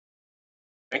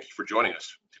Thank you for joining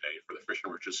us today for the Fish &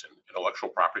 Richardson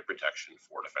Intellectual Property Protection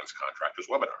for Defense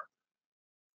Contractors webinar.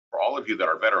 For all of you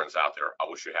that are veterans out there, I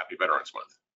wish you a happy Veterans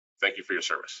Month. Thank you for your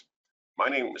service.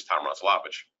 My name is Tom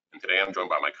Rozylowicz, and today I'm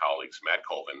joined by my colleagues Matt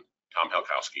Colvin, Tom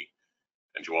Halkowski,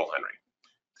 and Joel Henry.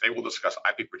 Today we'll discuss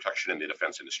IP protection in the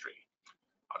defense industry.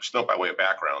 I'll just note by way of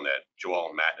background that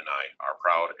Joel, Matt, and I are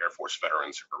proud Air Force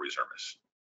veterans or reservists.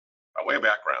 By way of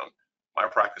background,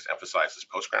 my practice emphasizes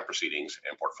post-grant proceedings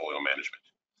and portfolio management.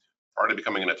 Prior to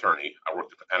becoming an attorney, I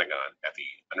worked at the Pentagon at the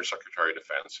Undersecretary of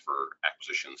Defense for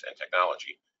Acquisitions and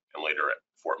Technology, and later at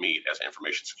Fort Meade as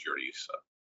Information Security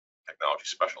Technology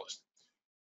Specialist.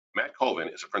 Matt Colvin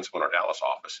is a principal in our Dallas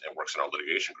office and works in our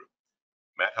litigation group.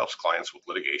 Matt helps clients with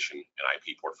litigation and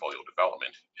IP portfolio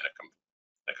development in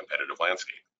a competitive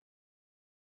landscape.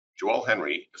 Joel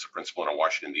Henry is a principal in our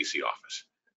Washington, D.C. office.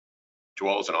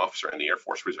 Joel is an officer in the Air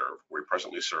Force Reserve, where he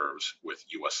presently serves with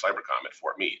U.S. Cybercom at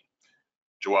Fort Meade.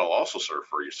 Joel also served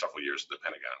for several years at the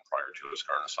Pentagon prior to his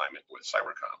current assignment with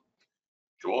Cybercom.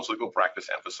 Joel's legal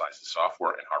practice emphasizes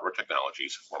software and hardware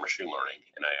technologies for machine learning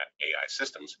and AI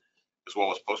systems, as well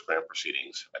as post-grant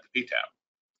proceedings at the PTAB.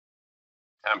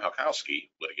 Tom Halkowski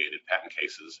litigated patent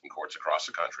cases in courts across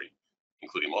the country,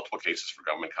 including multiple cases for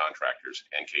government contractors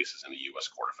and cases in the U.S.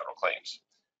 Court of Federal Claims.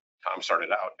 Tom started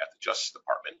out at the Justice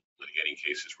Department litigating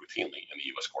cases routinely in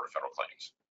the U.S. Court of Federal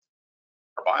Claims.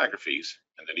 Our biographies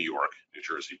and the New York, New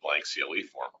Jersey blank CLE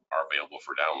form are available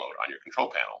for download on your control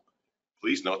panel.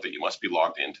 Please note that you must be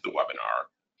logged into the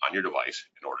webinar on your device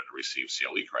in order to receive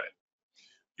CLE credit.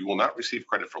 You will not receive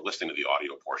credit for listening to the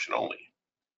audio portion only.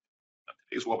 Now,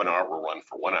 today's webinar will run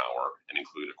for 1 hour and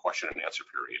include a question and answer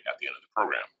period at the end of the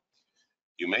program.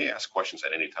 You may ask questions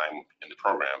at any time in the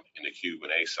program in the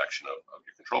Q&A section of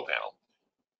your control panel.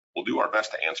 We'll do our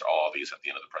best to answer all of these at the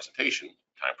end of the presentation,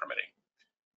 time permitting.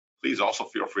 Please also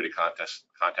feel free to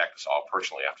contact us all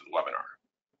personally after the webinar.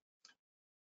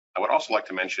 I would also like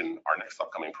to mention our next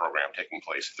upcoming program taking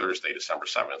place Thursday, December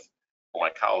 7th, where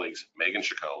my colleagues Megan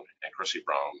Chacon and Chrissy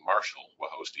Brown Marshall will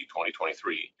host the 2023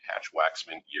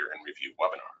 Hatch-Waxman Year in Review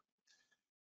webinar.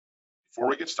 Before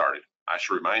we get started, I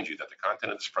should remind you that the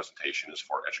content of this presentation is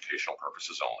for educational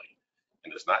purposes only and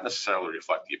does not necessarily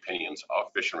reflect the opinions of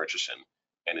Fish & Richardson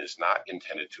and is not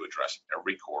intended to address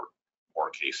every court or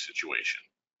case situation.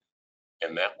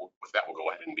 And with that, we'll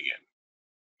go ahead and begin.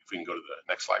 If we can go to the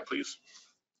next slide, please.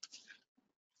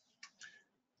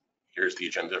 Here's the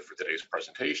agenda for today's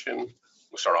presentation.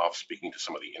 We'll start off speaking to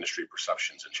some of the industry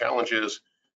perceptions and challenges.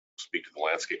 We'll speak to the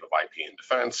landscape of IP and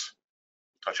defense.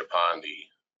 We'll touch upon the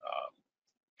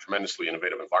tremendously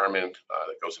innovative environment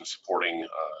that goes into supporting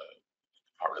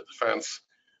Department of Defense.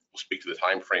 We'll speak to the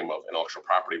time frame of intellectual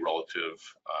property relative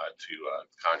to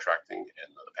contracting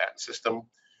and the patent system.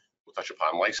 We'll touch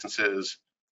upon licenses,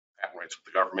 patent rights with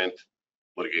the government,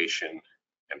 litigation,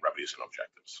 and remedies and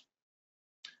objectives.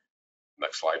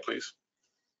 Next slide, please.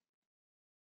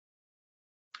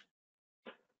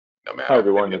 Now, Matt, Hi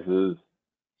everyone, this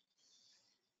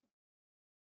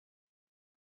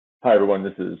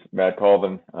is Matt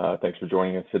Colvin. Thanks for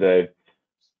joining us today. I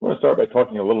want to start by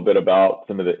talking a little bit about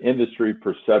some of the industry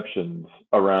perceptions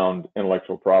around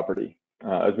intellectual property.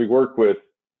 As we work with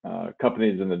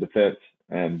companies in the defense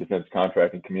and defense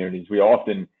contracting communities, we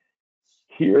often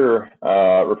hear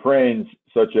refrains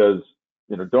such as,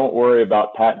 don't worry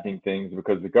about patenting things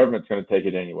because the government's going to take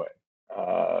it anyway.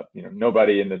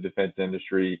 Nobody in the defense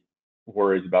industry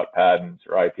worries about patents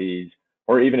or IPs,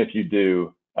 or even if you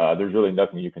do, there's really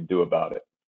nothing you can do about it.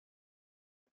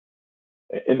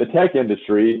 In the tech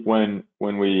industry, when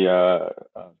we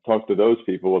talk to those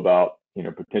people about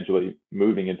potentially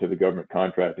moving into the government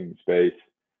contracting space,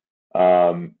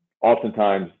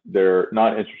 oftentimes they're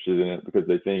not interested in it because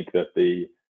they think that the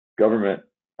government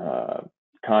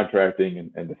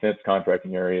contracting and defense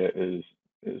contracting area is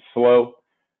slow.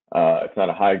 It's not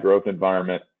a high growth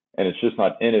environment, and it's just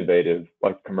not innovative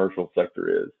like the commercial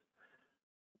sector is.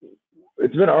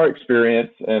 It's been our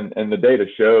experience, and the data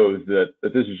shows that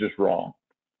this is just wrong.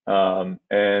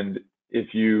 And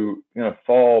if you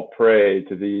fall prey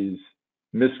to these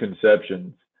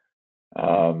misconceptions,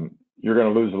 you're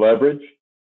going to lose leverage,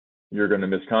 you're going to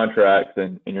miss contracts,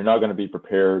 and you're not going to be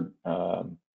prepared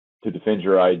to defend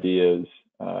your ideas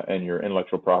and your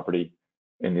intellectual property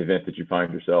in the event that you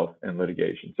find yourself in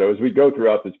litigation. So as we go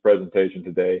throughout this presentation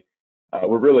today,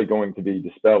 we're really going to be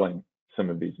dispelling some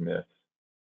of these myths.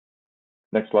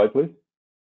 Next slide, please.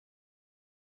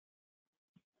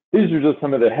 These are just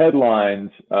some of the headlines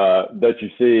that you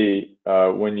see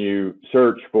when you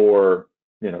search for,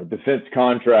 defense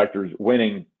contractors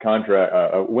winning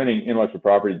intellectual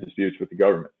property disputes with the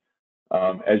government.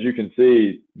 As you can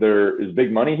see, there is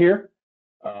big money here.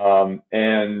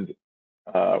 And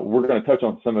we're going to touch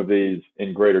on some of these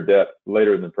in greater depth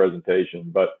later in the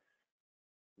presentation. But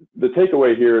the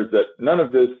takeaway here is that none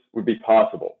of this would be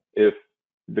possible if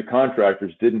the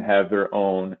contractors didn't have their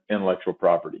own intellectual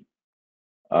property.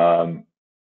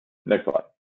 Next slide.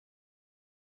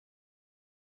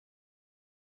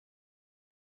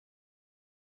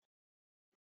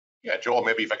 Yeah, Joel,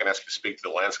 maybe if I can ask you to speak to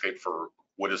the landscape for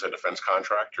what is a defense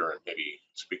contractor and maybe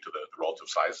speak to the relative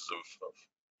sizes of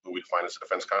who we define as a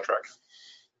defense contractor.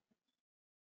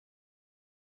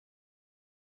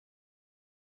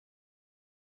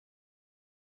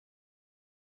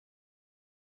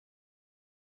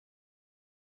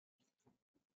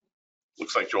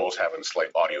 Looks like Joel's having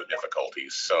slight audio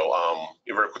difficulties. So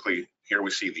very quickly, here we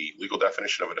see the legal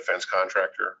definition of a defense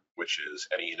contractor, which is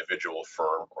any individual,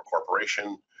 firm, or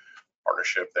corporation,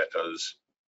 partnership that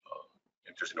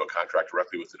enters into a contract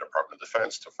directly with the Department of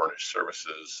Defense to furnish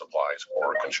services, supplies,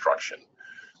 or construction.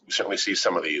 We certainly see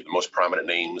some of the most prominent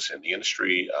names in the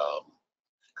industry,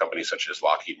 companies such as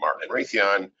Lockheed Martin and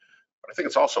Raytheon. But I think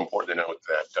it's also important to note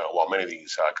that while many of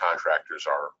these contractors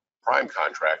are prime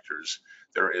contractors,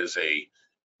 there is a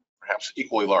perhaps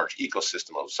equally large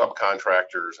ecosystem of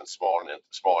subcontractors and small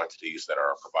entities that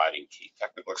are providing key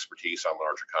technical expertise on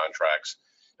larger contracts.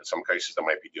 In some cases, they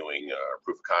might be doing a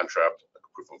proof of concept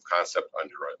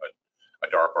under a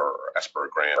DARPA or ESPR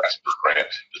grant.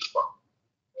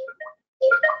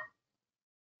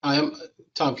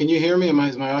 Tom, can you hear me?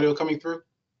 Is my audio coming through?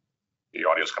 The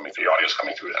audio is coming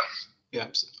through now. Yeah,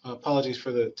 apologies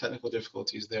for the technical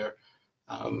difficulties there.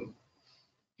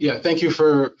 Yeah, thank you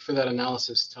for that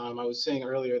analysis, Tom. I was saying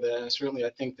earlier that certainly I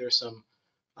think there's some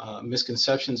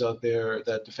misconceptions out there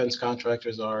that defense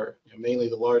contractors are mainly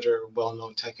the larger,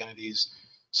 well-known tech entities,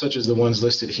 such as the ones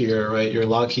listed here, right? Your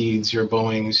Lockheeds, your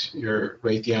Boeings, your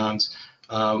Raytheons.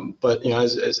 But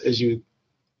as you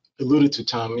alluded to,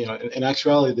 Tom, in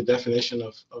actuality, the definition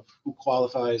of who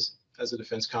qualifies as a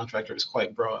defense contractor is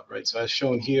quite broad, right? So as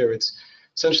shown here, it's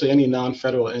essentially any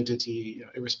non-federal entity,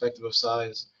 irrespective of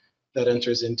size, that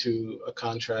enters into a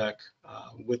contract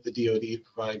with the DoD to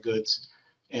provide goods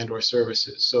and or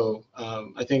services. So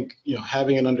I think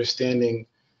having an understanding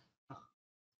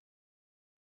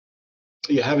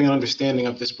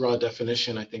of this broad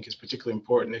definition, I think, is particularly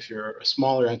important if you're a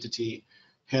smaller entity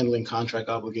handling contract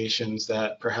obligations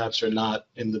that perhaps are not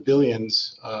in the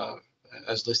billions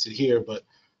as listed here, but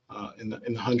in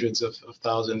the hundreds of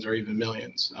thousands or even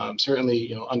millions.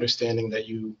 Certainly, understanding that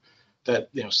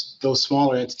those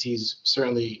smaller entities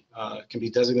certainly can be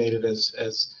designated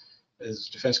as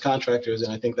defense contractors,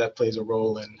 and I think that plays a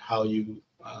role in how you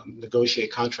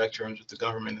negotiate contract terms with the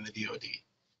government and the DoD.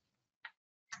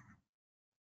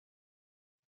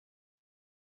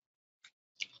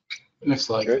 Next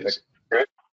slide, please. Great.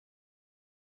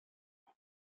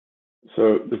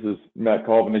 So this is Matt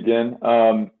Colvin again.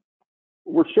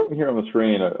 We're showing here on the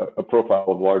screen a profile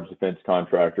of large defense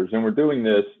contractors, and we're doing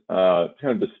this to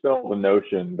kind of dispel the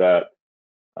notion that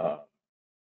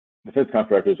defense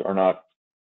contractors are not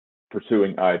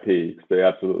pursuing IP, because they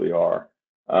absolutely are.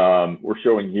 We're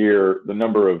showing here the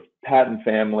number of patent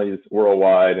families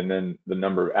worldwide, and then the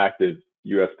number of active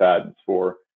U.S. patents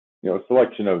for a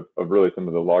selection of really some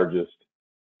of the largest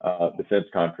defense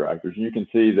contractors. And you can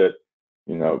see that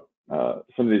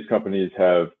some of these companies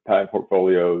have patent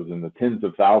portfolios in the tens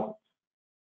of thousands.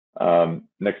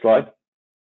 Next slide.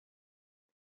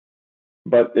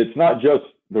 But it's not just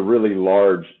the really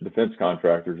large defense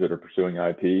contractors that are pursuing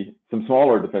IP. Some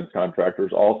smaller defense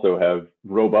contractors also have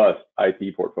robust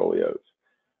IP portfolios.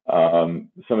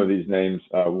 Some of these names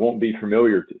won't be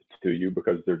familiar to you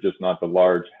because they're just not the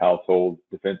large household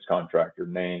defense contractor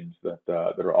names that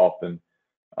are often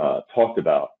talked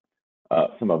about.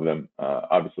 Some of them,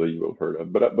 obviously, you will have heard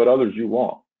of, but others you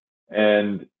won't.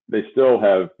 And they still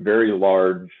have very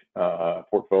large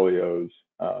portfolios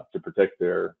to protect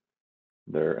their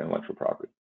intellectual property.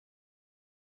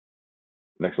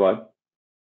 Next slide.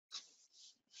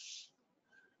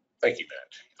 Thank you,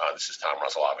 Matt. This is Tom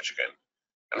Rozylowicz again.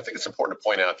 And I think it's important to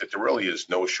point out that there really is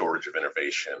no shortage of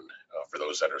innovation for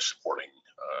those that are supporting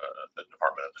the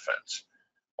Department of Defense.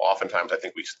 Oftentimes, I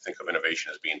think we think of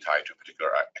innovation as being tied to a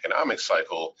particular economic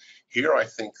cycle. Here, I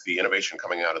think the innovation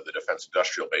coming out of the defense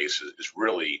industrial base is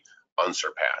really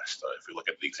unsurpassed. If we look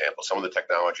at the example, some of the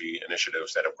technology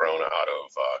initiatives that have grown out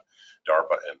of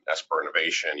DARPA and ESPR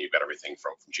innovation, you've got everything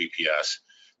from GPS.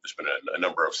 There's been a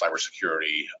number of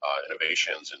cybersecurity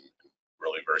innovations and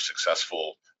really very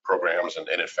successful programs, and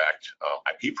in fact,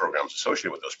 IP programs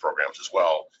associated with those programs as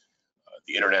well.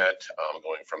 The internet,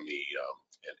 going from the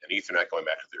and Ethernet, going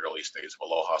back to the early days of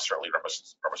Aloha, certainly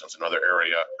represents another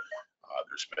area.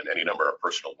 There's been any number of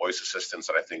personal voice assistants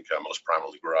that I think most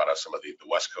prominently grew out of some of the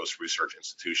West Coast research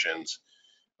institutions.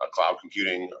 Cloud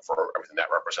computing, for everything that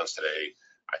represents today,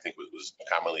 I think was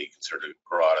commonly considered to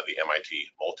grow out of the MIT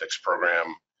Multics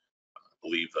program. I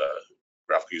believe the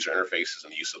graphical user interfaces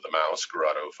and the use of the mouse grew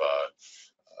out of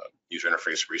user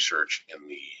interface research in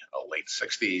the late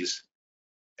 60s.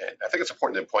 And I think it's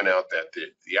important to point out that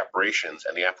the operations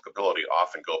and the applicability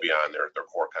often go beyond their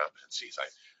core competencies.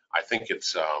 I think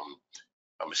it's a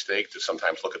mistake to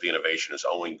sometimes look at the innovation as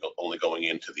only going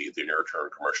into the near-term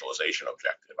commercialization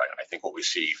objective. I think what we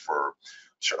see for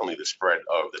certainly the spread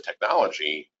of the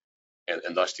technology and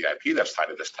thus the IP that's tied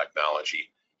to this technology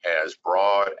has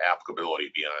broad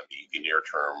applicability beyond the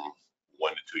near-term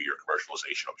 1 to 2 year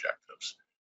commercialization objectives.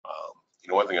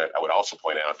 One thing I would also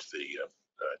point out to the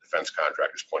defense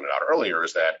contractors pointed out earlier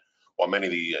is that while many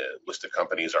of the listed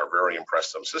companies are very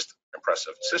impressive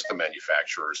system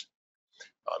manufacturers,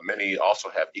 many also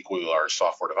have equally large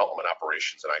software development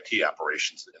operations and IT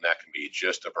operations, and that can be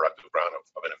just a productive ground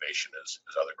of innovation as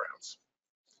other grounds.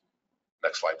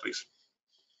 Next slide, please.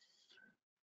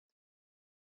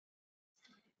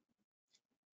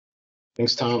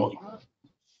 Thanks, Tom.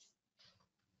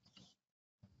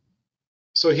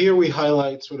 So here we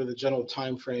highlight sort of the general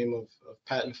time frame of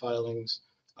patent filings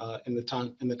in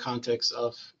the context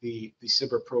of the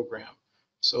SBIR program.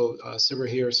 So SBIR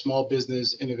here, Small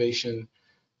Business Innovation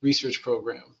Research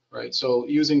Program, right? So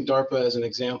using DARPA as an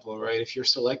example, right? If you're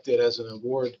selected as an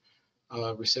award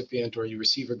recipient or you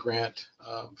receive a grant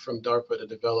from DARPA to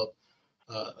develop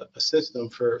a system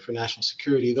for national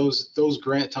security, those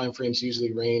grant timeframes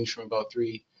usually range from about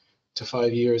 3 to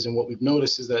 5 years. And what we've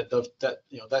noticed is that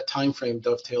that time frame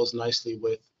dovetails nicely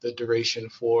with the duration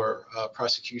for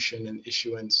prosecution and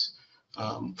issuance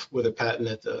with a patent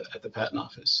at the patent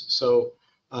office. So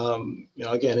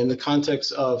again, in the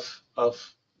context of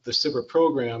the SBIR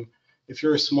program, if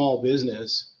you're a small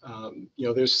business,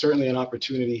 there's certainly an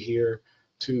opportunity here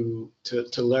to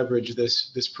leverage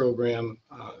this program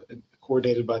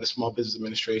coordinated by the Small Business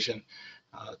Administration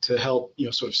to help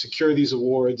sort of secure these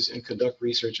awards and conduct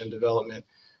research and development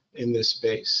in this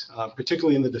space,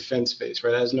 particularly in the defense space,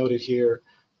 right? As noted here,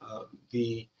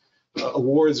 the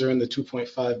awards are in the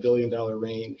 $2.5 billion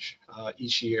range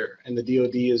each year, and the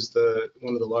DoD is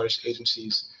one of the largest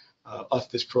agencies of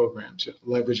this program, so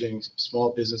leveraging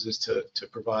small businesses to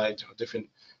provide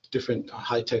different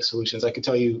high-tech solutions. I can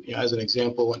tell you, as an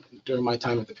example, during my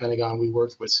time at the Pentagon, we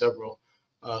worked with several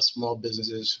small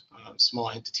businesses,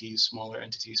 smaller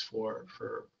entities for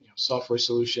software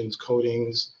solutions,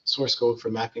 codings, source code for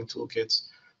mapping toolkits,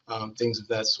 things of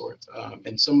that sort.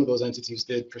 And some of those entities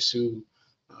did pursue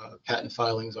patent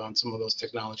filings on some of those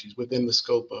technologies within the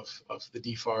scope of the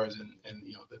DFARS and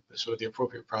the sort of the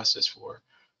appropriate process for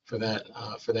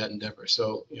that endeavor.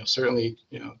 So certainly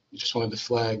just wanted to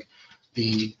flag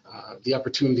the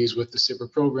opportunities with the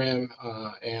SBIR program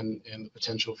and the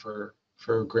potential for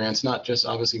grants, not just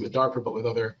obviously with DARPA, but with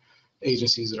other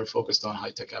agencies that are focused on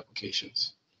high-tech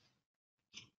applications.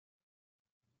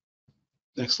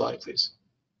 Next slide, please.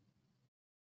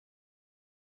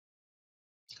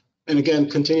 And again,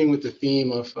 continuing with the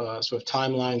theme of sort of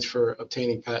timelines for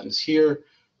obtaining patents here,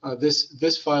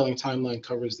 this filing timeline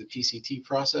covers the PCT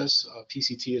process.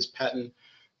 PCT is Patent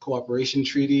Cooperation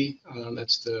Treaty.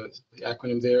 That's the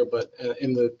acronym there. But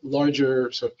in the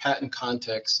larger sort of patent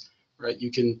context, right,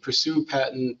 you can pursue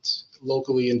patent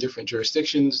locally in different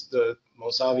jurisdictions. The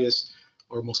most obvious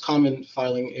or most common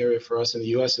filing area for us in the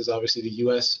U.S. is obviously the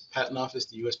U.S. Patent Office,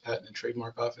 the U.S. Patent and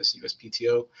Trademark Office,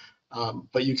 USPTO.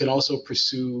 But you can also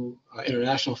pursue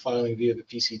international filing via the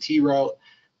PCT route,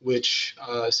 which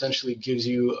essentially gives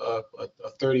you a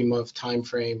 30-month time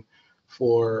frame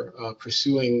for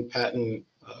pursuing patent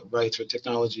rights or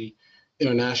technology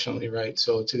internationally, right?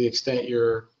 So to the extent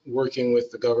you're working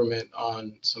with the government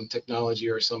on some technology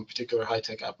or some particular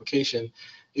high-tech application,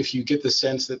 if you get the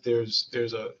sense that there's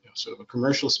a sort of a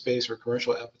commercial space or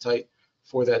commercial appetite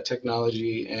for that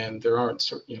technology, and there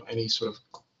aren't any sort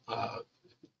of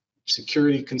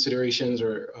security considerations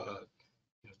or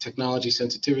technology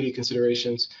sensitivity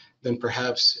considerations, then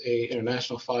perhaps a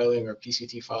international filing or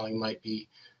PCT filing might be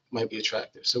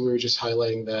attractive. So we were just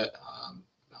highlighting that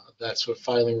that sort of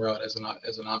filing route as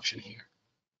an option here.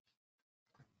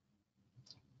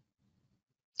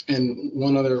 And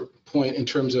one other point in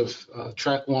terms of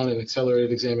Track 1 and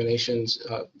accelerated examinations,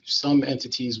 some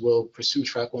entities will pursue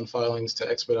Track 1 filings to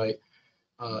expedite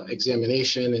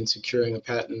examination and securing a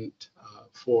patent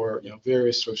for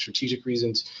various sort of strategic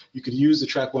reasons. You could use the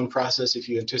Track 1 process if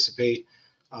you anticipate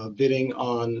bidding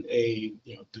on a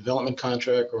development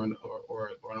contract or an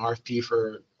RFP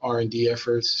for R&D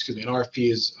efforts. Excuse me, an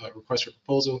RFP is a request for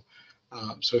proposal.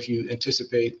 So if you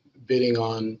anticipate bidding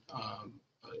on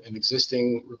an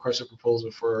existing request for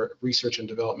proposal for research and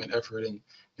development effort in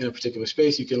a particular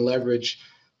space, you can leverage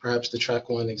perhaps the track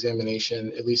one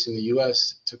examination, at least in the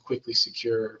U.S., to quickly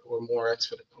secure or more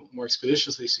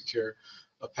expeditiously secure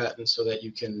a patent, so that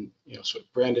you can sort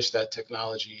of brandish that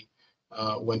technology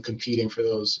when competing for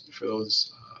those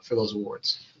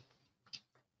awards.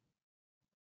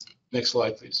 Next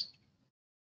slide, please.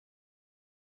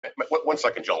 One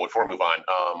second, Joel, before we move on.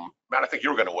 Matt, I think you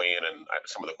were going to weigh in, and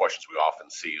some of the questions we often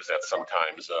see is that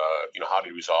sometimes, how do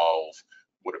you resolve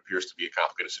what appears to be a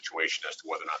complicated situation as to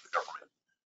whether or not the government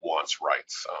wants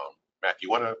rights? Matt, do you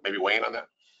want to maybe weigh in on that?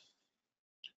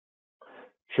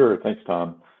 Sure, thanks,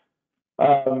 Tom.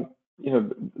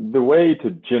 The way to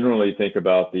generally think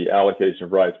about the allocation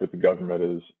of rights with the government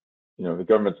is, the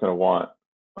government's going to want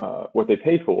what they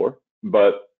pay for,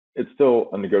 but it's still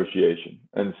a negotiation.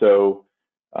 And so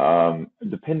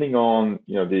depending on,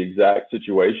 the exact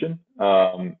situation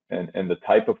and the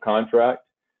type of contract,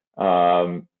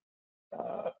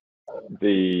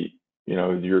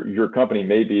 your company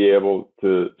may be able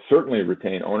to certainly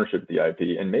retain ownership of the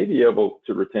IP and may be able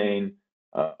to retain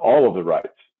all of the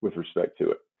rights with respect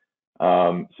to it.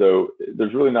 So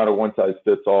there's really not a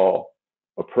one-size-fits-all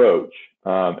approach.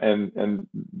 And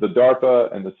the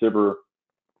DARPA and the SBIR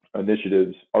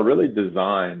initiatives are really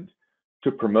designed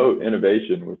to promote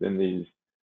innovation within these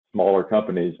smaller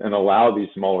companies and allow these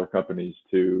smaller companies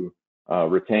to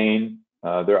retain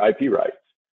their IP rights.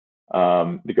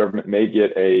 The government may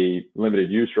get a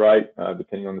limited use right,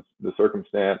 depending on the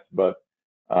circumstance, but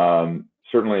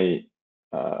certainly,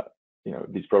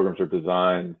 these programs are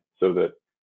designed so that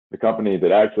the company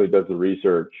that actually does the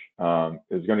research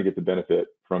is going to get the benefit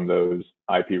from those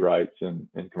IP rights and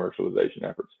commercialization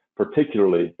efforts,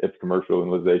 particularly if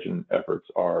commercialization efforts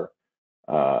are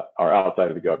outside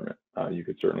of the government. You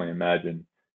could certainly imagine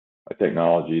a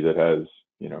technology that has,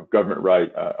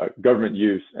 government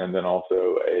use and then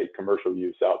also a commercial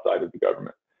use outside of the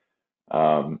government.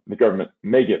 The government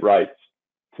may get rights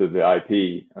to the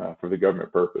IP for the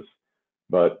government purpose,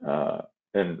 but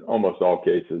in almost all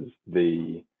cases,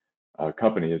 the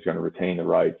company is going to retain the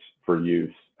rights for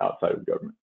use outside of the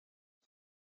government.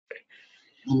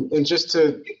 And just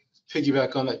to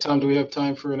piggyback on that, Tom, do we have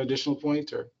time for an additional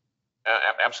point? Or?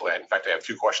 Absolutely. In fact, I have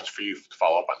two questions for you to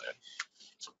follow up on that.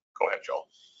 So go ahead, Joel.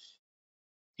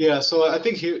 Yeah, so I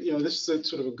think here, this is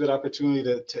sort of a good opportunity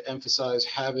to emphasize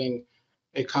having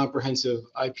a comprehensive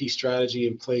IP strategy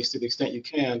in place to the extent you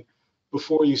can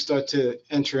before you start to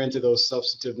enter into those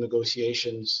substantive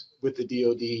negotiations with the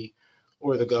DoD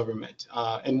or the government.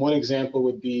 And one example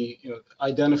would be,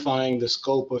 identifying the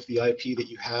scope of the IP that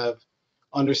you have,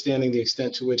 understanding the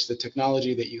extent to which the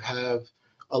technology that you have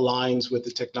aligns with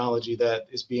the technology that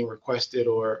is being requested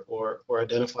or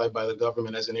identified by the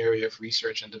government as an area of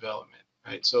research and development,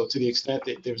 right? So to the extent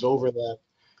that there's overlap,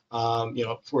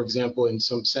 for example, in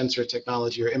some sensor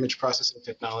technology or image processing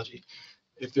technology,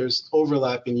 if there's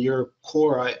overlap in your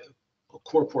core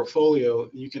portfolio,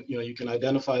 you can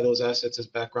identify those assets as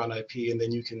background IP, and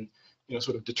then you can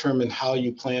sort of determine how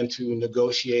you plan to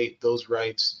negotiate those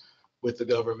rights with the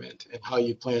government and how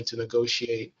you plan to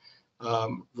negotiate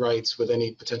rights with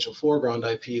any potential foreground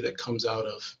IP that comes out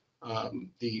of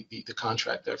the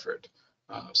contract effort.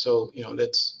 So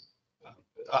that's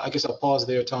I guess I'll pause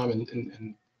there, Tom,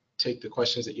 and take the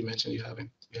questions that you mentioned you having.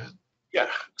 Yeah,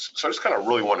 so I just kind of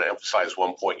really want to emphasize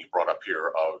one point you brought up here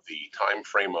of the time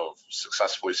frame of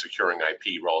successfully securing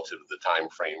IP relative to the time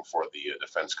frame for the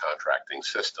defense contracting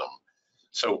system.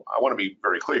 So I want to be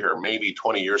very clear here. Maybe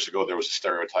 20 years ago, there was a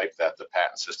stereotype that the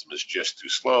patent system is just too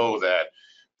slow, that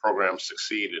programs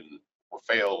succeed and or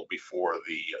fail before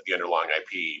the underlying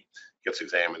IP gets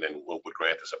examined and would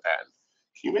grant us a patent.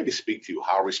 Can you maybe speak to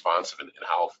how responsive and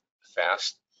how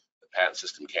fast the patent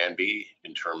system can be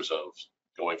in terms of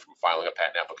going from filing a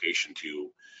patent application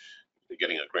to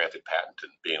getting a granted patent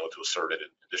and being able to assert it in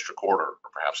district court or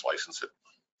perhaps license it?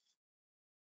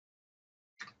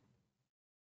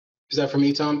 Is that for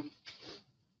me, Tom?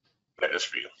 That is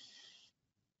for you.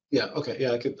 Yeah. Okay.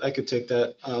 Yeah, I could take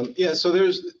that. Yeah. So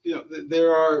there's,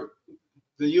 there are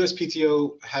the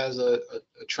USPTO has a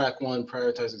track one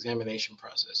prioritized examination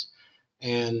process,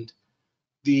 and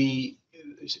the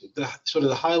sort of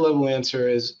the high level answer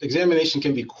is examination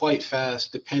can be quite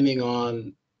fast depending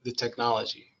on the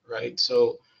technology, right?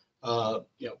 So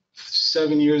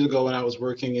 7 years ago when I was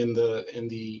working in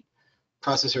the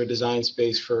processor design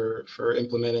space for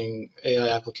implementing AI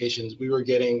applications, we were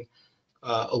getting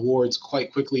awards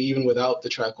quite quickly, even without the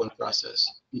track one process,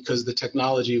 because the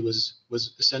technology was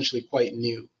essentially quite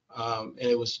new, and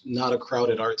it was not a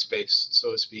crowded art space,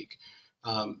 so to speak.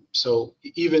 So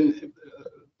even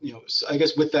I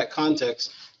guess with that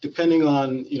context, depending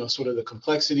on sort of the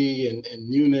complexity and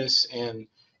newness and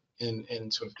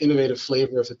sort of innovative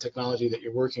flavor of the technology that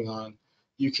you're working on,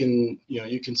 you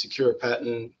can secure a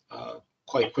patent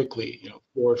quite quickly,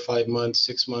 4 or 5 months,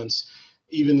 6 months,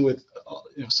 even with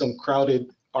some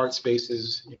crowded art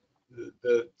spaces.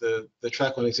 The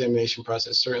track one examination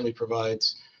process certainly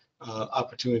provides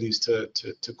opportunities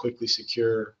to quickly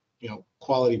secure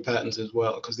quality patents as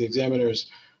well, because the examiners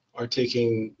are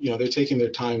taking they're taking their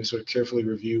time to sort of carefully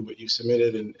review what you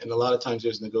submitted, and a lot of times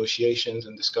there's negotiations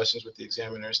and discussions with the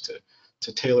examiners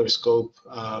to tailor scope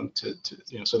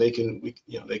so they can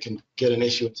get an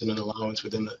issuance and an allowance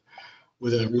within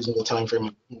a reasonable time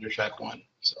frame under track one.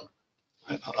 So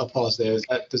I'll pause there.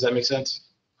 Does that make sense?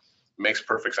 Makes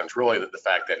perfect sense. Really, the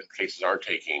fact that cases are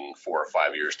taking 4 or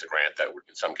 5 years to grant, that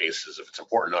in some cases, if it's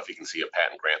important enough, you can see a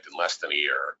patent grant in less than a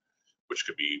year, which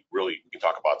could be really, we can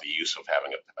talk about the use of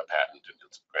having a patent and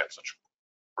grant such a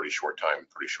pretty short time,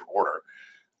 pretty short order.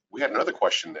 We had another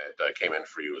question that came in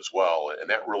for you as well, and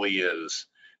that really is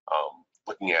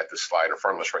looking at the slide in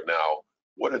front of us right now.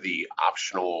 What are the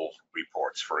optional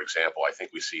reports? For example, I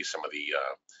think we see some of the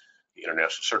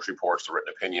international search reports, the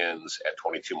written opinions. At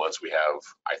 22 months, we have,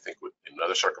 I think, in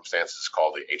other circumstances,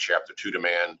 called the Chapter 2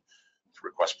 demand to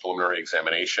request preliminary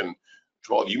examination.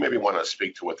 Joel, you maybe want to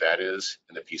speak to what that is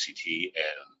in the PCT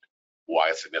and why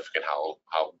it's significant, how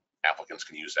applicants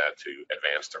can use that to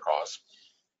advance their cause.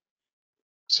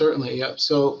 Certainly, yeah.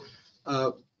 So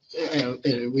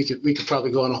and we could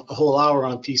probably go on a whole hour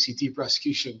on PCT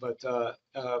prosecution, but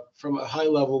from a high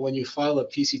level, when you file a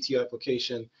PCT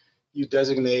application, you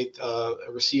designate a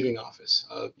receiving office.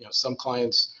 Some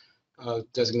clients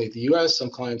designate the U.S., some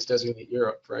clients designate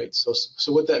Europe, right? So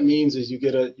what that means is you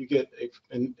get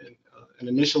an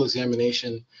initial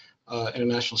examination,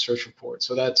 international search report.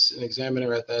 So that's an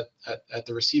examiner at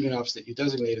the receiving office that you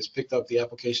designate has picked up the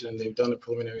application and they've done a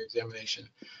preliminary examination,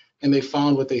 and they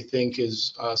found what they think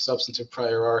is substantive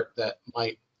prior art that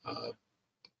might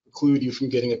preclude you from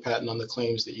getting a patent on the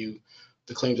claims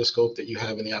of scope that you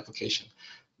have in the application.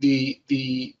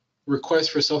 The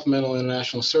request for supplemental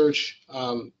international search,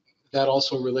 that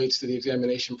also relates to the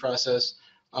examination process.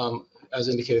 As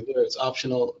indicated there, it's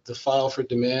optional. The file for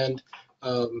demand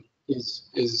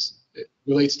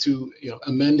relates to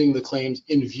amending the claims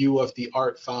in view of the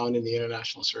art found in the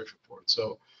international search report.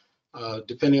 So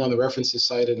depending on the references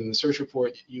cited in the search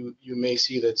report, you may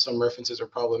see that some references are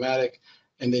problematic,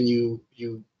 and then you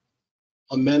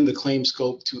amend the claim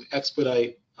scope to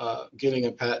expedite getting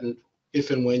a patent if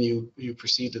and when you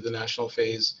proceed to the national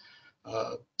phase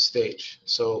stage.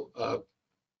 So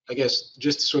I guess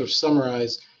just to sort of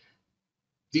summarize,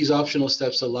 these optional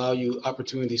steps allow you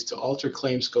opportunities to alter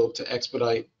claim scope to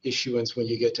expedite issuance when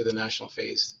you get to the national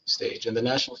phase stage. And the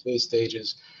national phase stage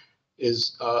is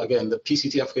again, the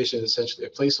PCT application is essentially a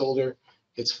placeholder.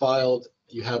 It's filed.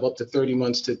 You have up to 30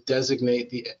 months to designate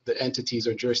the entities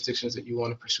or jurisdictions that you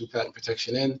want to pursue patent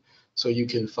protection in. So you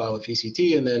can file a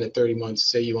PCT, and then at 30 months,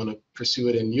 say you want to pursue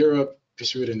it in Europe,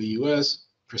 pursue it in the US,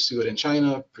 pursue it in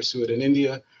China, pursue it in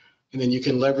India, and then you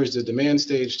can leverage the demand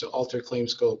stage to alter claim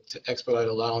scope to expedite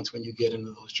allowance when you get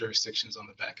into those jurisdictions on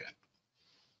the back end.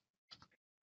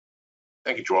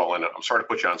 Thank you, Joel. And I'm sorry to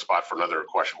put you on the spot for another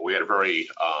question, but we had a very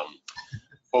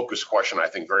focused question, I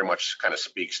think very much kind of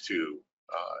speaks to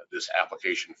this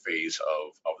application phase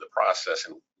of the process.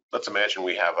 And let's imagine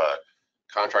we have a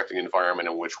contracting environment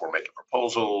in which we're making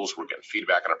proposals, we're getting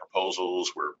feedback on our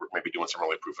proposals, we're maybe doing some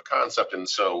early proof of concept. And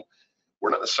so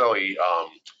we're not necessarily,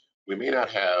 we may not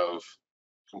have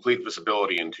complete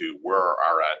visibility into where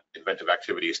our inventive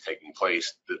activity is taking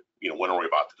place. When are we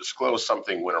about to disclose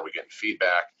something? When are we getting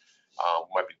feedback?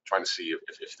 We might be trying to see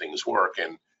if things work.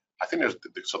 And I think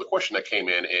so the question that came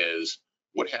in is,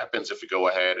 what happens if we go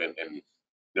ahead and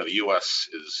the U.S.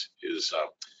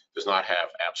 does not have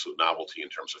absolute novelty in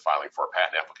terms of filing for a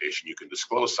patent application. You can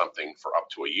disclose something for up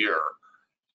to a year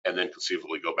and then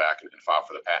conceivably go back and file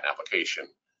for the patent application.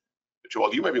 But Joel,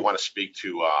 do you maybe want to speak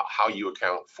to how you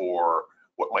account for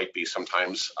what might be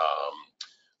sometimes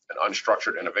an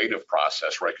unstructured innovative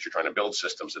process, right? Because you're trying to build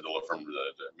systems that deliver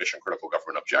the mission critical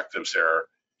government objectives there,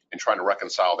 and trying to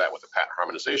reconcile that with the patent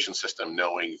harmonization system,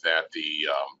 knowing that the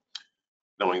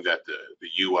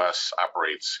U.S.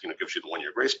 operates, gives you the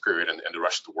 1-year grace period, and the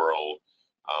rest of the world,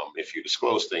 if you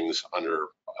disclose things under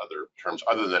other terms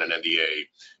other than an NDA,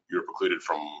 you're precluded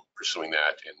from pursuing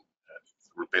that and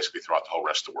basically throughout the whole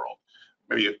rest of the world.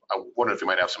 Maybe I wonder if you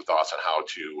might have some thoughts on how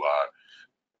to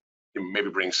maybe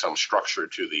bring some structure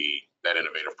to that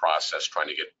innovative process, trying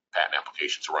to get patent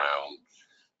applications around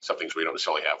some things we don't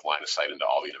necessarily have line of sight into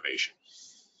all the innovation.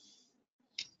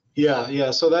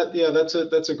 Yeah. So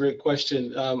that's a great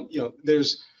question.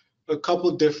 There's a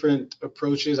couple different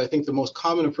approaches. I think the most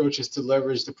common approach is to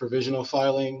leverage the provisional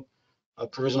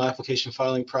application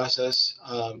filing process.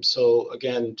 So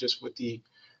again, just with the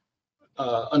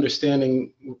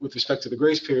understanding with respect to the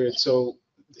grace period. So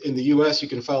in the U.S., you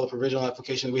can file a provisional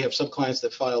application. We have some clients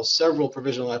that file several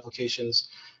provisional applications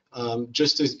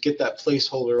just to get that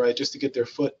placeholder, right? Just to get their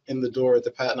foot in the door at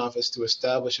the patent office to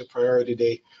establish a priority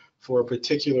date for a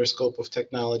particular scope of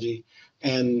technology.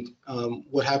 And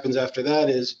what happens after that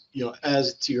is,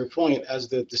 as to your point, as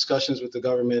the discussions with the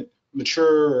government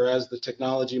mature or as the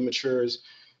technology matures,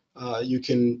 you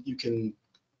can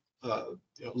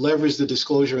leverage the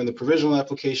disclosure in the provisional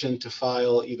application to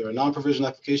file either a non-provisional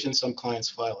application. Some clients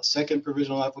file a second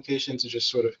provisional application to just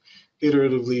sort of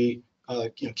iteratively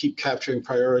keep capturing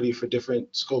priority for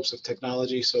different scopes of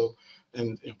technology. So,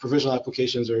 and provisional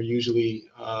applications are usually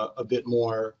a bit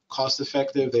more cost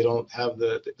effective.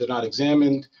 They're not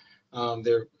examined.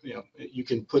 You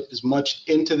can put as much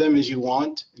into them as you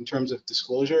want in terms of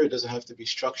disclosure. It doesn't have to be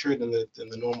structured in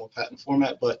the normal patent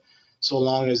format, but so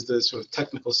long as the sort of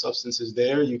technical substance is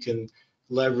there, you can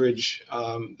leverage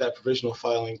that provisional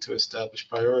filing to establish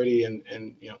priority and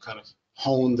kind of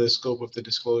hone the scope of the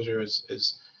disclosure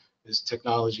as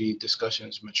technology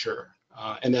discussions mature.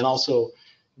 And then also,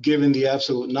 given the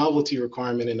absolute novelty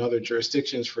requirement in other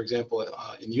jurisdictions, for example,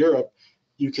 in Europe,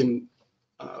 you can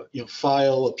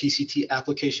file a PCT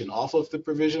application off of the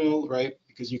provisional, right?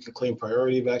 Because you can claim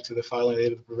priority back to the filing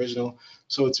date of the provisional.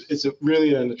 So it's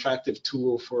really an attractive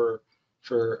tool for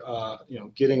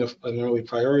getting an early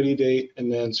priority date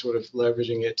and then sort of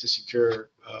leveraging it to secure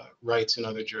rights in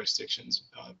other jurisdictions.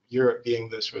 Europe being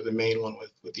the main one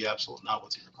with the absolute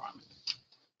novelty requirement.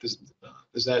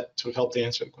 Does that sort of help to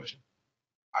answer the question?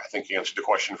 I think you answered the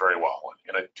question very well.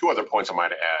 And two other points I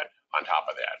might add on top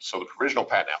of that. So the provisional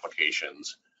patent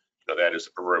applications, that is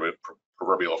the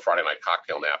proverbial Friday night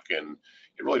cocktail napkin.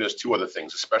 It really does two other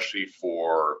things, especially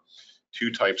for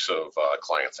two types of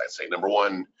clients, I'd say. Number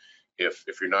one, if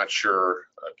you're not sure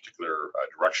a particular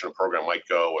direction a program might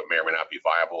go, it may or may not be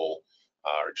viable,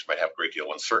 or just might have a great deal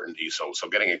of uncertainty. So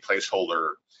getting a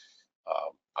placeholder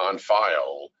on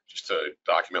file just to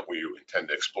document what you intend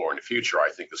to explore in the future, I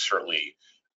think is certainly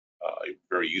a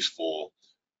very useful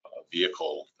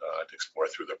vehicle to explore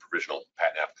through the provisional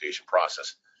patent application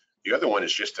process. The other one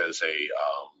is just as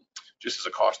a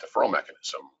cost deferral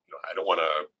mechanism. I don't want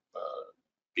to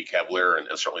be cavalier, and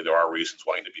certainly there are reasons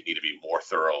why you need to be more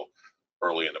thorough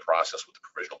early in the process with the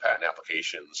provisional patent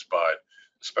applications, but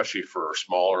especially for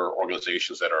smaller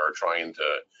organizations that are trying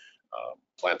to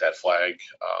plant that flag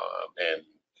and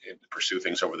pursue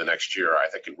things over the next year, I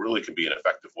think it really can be an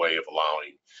effective way of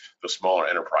allowing the smaller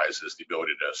enterprises the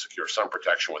ability to secure some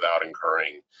protection without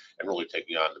incurring and really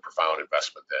taking on the profound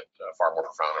investment far more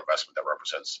profound investment that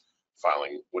represents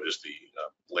filing what is the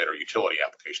later utility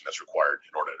application that's required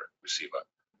in order to receive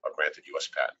a granted U.S.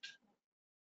 patent.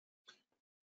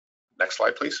 Next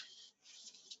slide, please.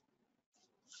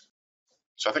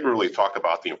 So I think we really talked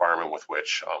about the environment with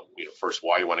which, first,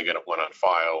 why you want to get one on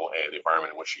file, and the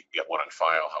environment in which you get one on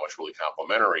file, how it's really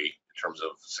complementary in terms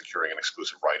of securing an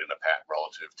exclusive right in a patent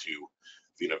relative to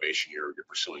the innovation you're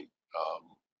pursuing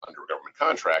under a government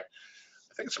contract.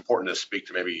 I think it's important to speak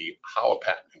to maybe how a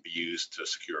patent can be used to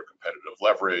secure competitive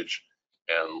leverage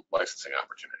and licensing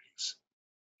opportunities.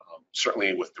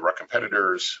 Certainly with direct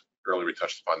competitors, earlier we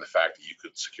touched upon the fact that you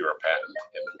could secure a patent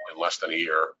in less than a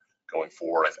year. Going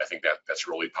forward, I think that's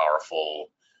really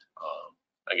powerful.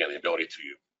 Again, the ability to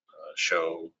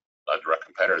show a direct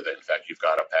competitor that in fact you've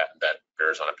got a patent that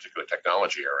bears on a particular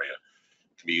technology area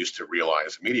can be used to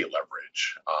realize immediate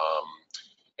leverage.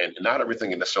 And not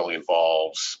everything necessarily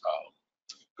involves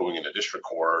going into district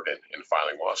court and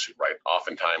filing a lawsuit, right?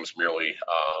 Oftentimes merely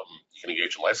you can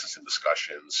engage in licensing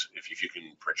discussions. If you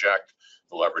can project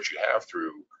the leverage you have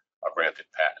through a granted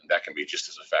patent, that can be just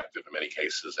as effective in many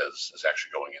cases as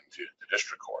actually going into the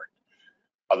district court.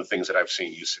 Other things that I've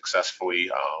seen used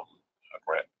successfully, a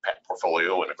grant patent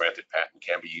portfolio and a granted patent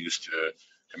can be used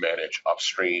to manage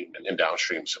upstream and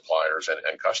downstream suppliers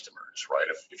and customers, right?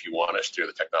 If you want to steer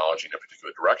the technology in a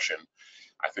particular direction,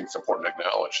 I think it's important to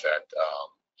acknowledge that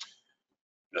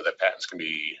that patents can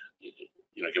be,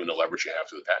 given the leverage you have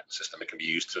through the patent system, it can be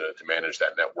used to manage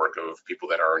that network of people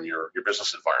that are in your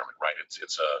business environment, right?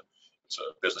 It's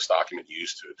a business document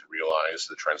used to realize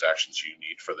the transactions you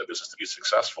need for the business to be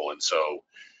successful. And so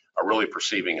really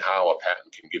perceiving how a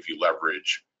patent can give you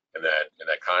leverage in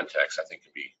that context, I think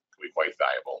can be quite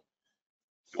valuable.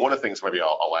 One of the things maybe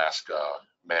I'll ask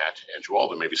Matt and Joel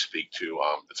to maybe speak to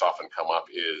that's often come up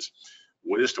is,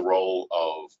 what is the role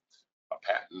of a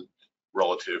patent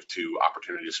relative to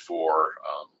opportunities for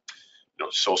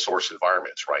sole source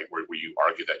environments, right? Where you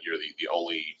argue that you're the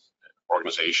only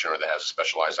organization or that has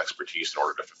specialized expertise in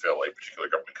order to fulfill a particular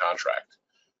government contract.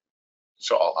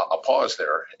 So I'll pause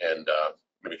there, and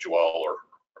maybe Joel or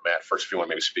Matt, first, if you want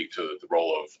to maybe speak to the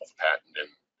role of a patent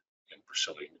in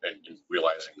pursuing and in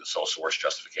realizing the sole source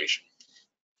justification.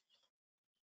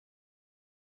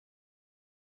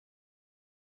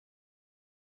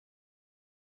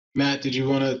 Matt, did you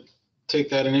want to take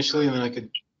that initially, and then I could?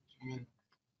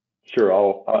 Sure,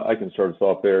 I can start us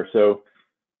off there. So,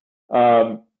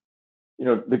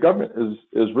 the government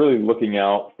is really looking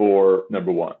out for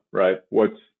number one, right?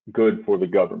 What's good for the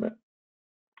government.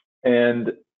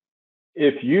 And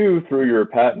if you, through your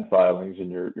patent filings and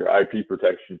your IP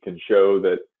protection, can show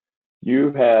that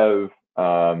you have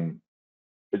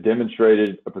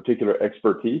demonstrated a particular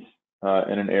expertise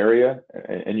in an area,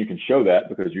 and you can show that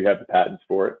because you have the patents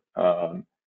for it,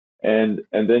 and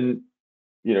then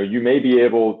you may be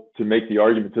able to make the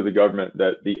argument to the government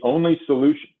that the only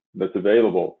solution that's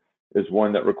available is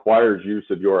one that requires use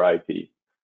of your IP.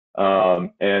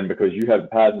 And because you have the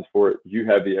patents for it, you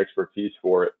have the expertise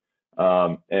for it.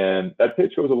 And that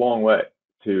pitch goes a long way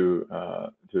to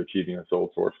achieving a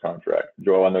sole source contract.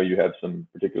 Joel, I know you have some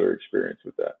particular experience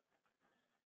with that.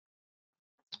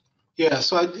 Yeah,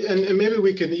 so and maybe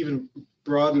we could even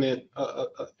broaden it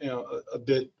a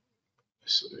bit,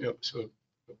 sort of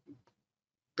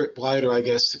bit wider, I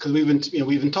guess, because we've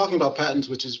been talking about patents,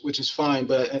 which is fine,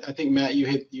 but I think, Matt, you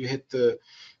hit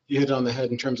it on the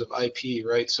head in terms of IP,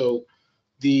 right? So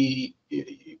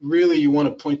really you want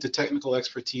to point to technical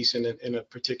expertise in a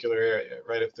particular area,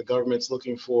 right? If the government's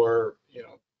looking for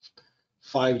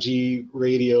 5G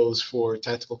radios for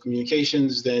tactical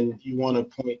communications, then you want to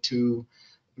point to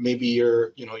maybe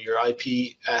your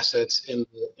IP assets in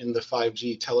the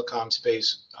 5G telecom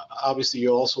space. Obviously,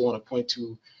 you also want to point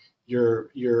to your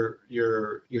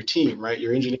team, right?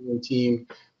 Your engineering team,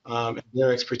 and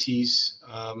their expertise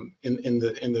in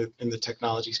the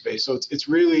technology space. So it's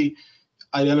really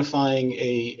identifying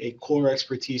a core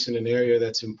expertise in an area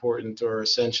that's important or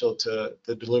essential to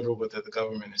the deliverable that the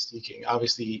government is seeking.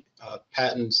 Obviously,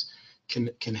 patents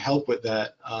can help with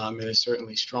that, and is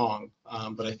certainly strong.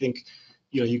 But I think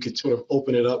you could sort of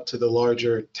open it up to the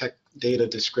larger tech data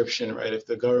description, right? If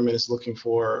the government is looking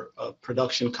for a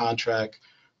production contract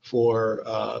for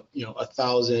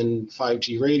 1,000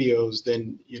 5G radios,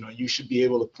 then you should be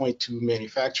able to point to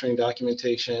manufacturing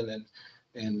documentation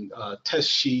and test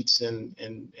sheets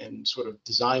and sort of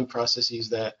design processes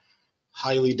that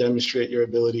highly demonstrate your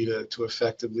ability to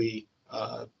effectively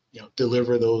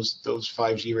deliver those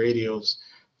 5G radios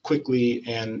quickly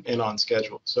and on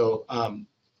schedule. So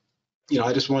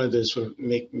I just wanted to sort of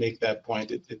make that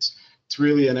point. It's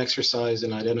really an exercise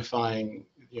in identifying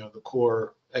the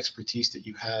core expertise that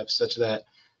you have, such that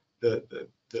the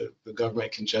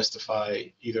government can justify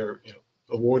either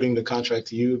awarding the contract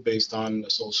to you based on a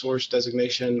sole source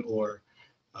designation or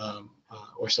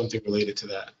something related to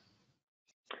that.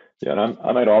 Yeah, and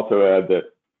I might also add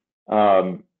that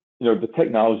the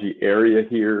technology area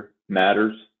here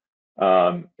matters.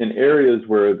 In areas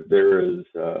where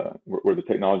where the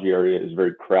technology area is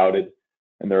very crowded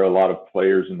and there are a lot of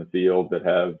players in the field that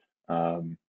have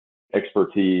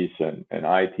expertise and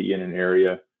IP in an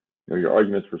area, your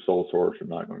arguments for sole source are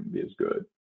not going to be as good.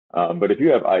 But if you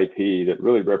have IP that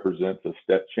really represents a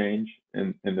step change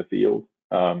in the field,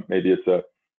 maybe it's a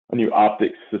new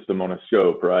optics system on a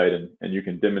scope, right? And you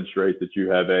can demonstrate that you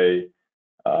have a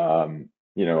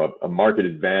market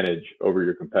advantage over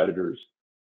your competitors.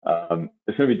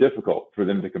 It's going to be difficult for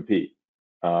them to compete.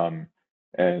 A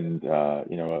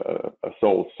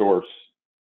sole source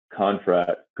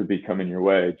contract could be coming your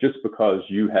way just because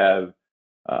you have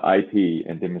IP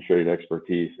and demonstrated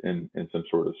expertise in some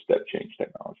sort of step change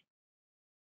technology.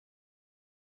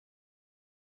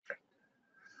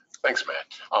 Thanks, Matt.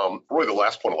 Really, the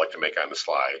last point I'd like to make on the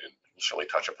slide, and we'll certainly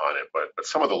touch upon it, but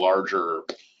some of the larger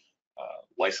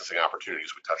licensing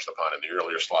opportunities we touched upon in the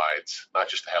earlier slides, not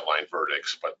just the headline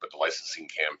verdicts, but the licensing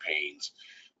campaigns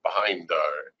behind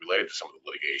related to some of the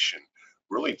litigation,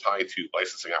 really tied to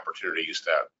licensing opportunities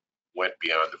that went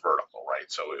beyond the vertical, right?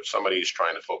 So if somebody's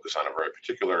trying to focus on a very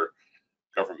particular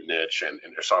government niche and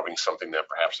they're solving something that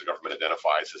perhaps the government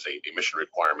identifies as a mission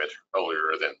requirement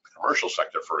earlier than the commercial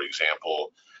sector, for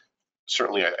example,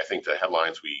 certainly I think the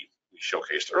headlines we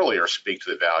showcased earlier speak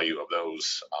to the value of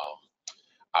those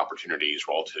opportunities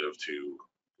relative to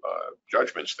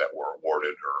judgments that were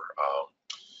awarded or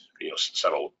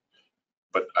settled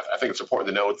But I think it's important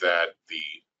to note that the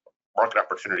market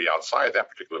opportunity outside that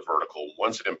particular vertical,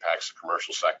 once it impacts the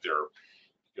commercial sector,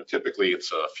 typically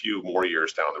it's a few more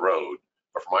years down the road,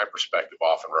 but from my perspective,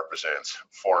 often represents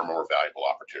far more valuable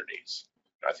opportunities.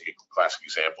 I think a classic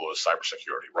example is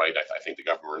cybersecurity, right? I think the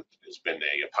government has been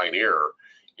a pioneer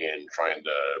in trying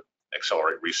to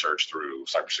accelerate research through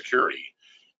cybersecurity.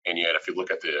 And yet, if you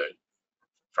look at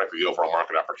frankly, the overall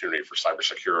market opportunity for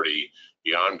cybersecurity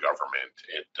beyond government,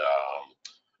 it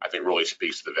I think really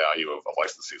speaks to the value of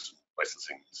licensing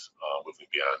moving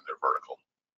beyond their vertical.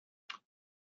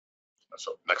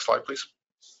 So next slide, please.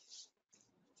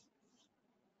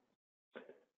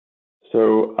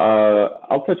 So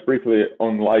I'll touch briefly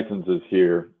on licenses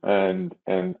here and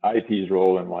IP's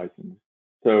role in license.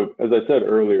 So as I said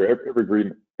earlier,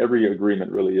 every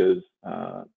agreement really is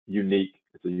unique.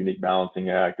 It's a unique balancing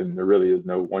act, and there really is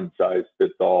no one size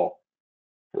fits all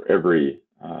for every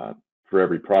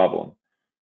problem.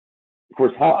 Of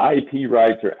course, how IP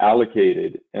rights are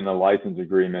allocated in a license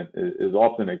agreement is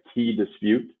often a key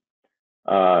dispute.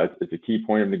 It's a key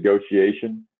point of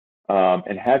negotiation.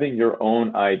 And having your own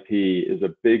IP is a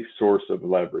big source of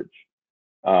leverage.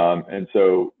 And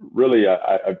so really,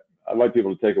 I'd like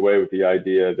people to take away with the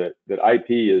idea that IP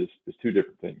is two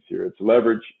different things here. It's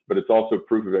leverage, but it's also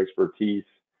proof of expertise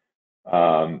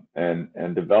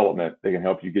and development that can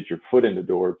help you get your foot in the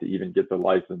door to even get the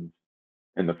license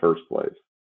in the first place.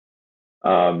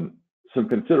 Some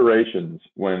considerations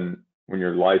when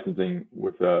you're licensing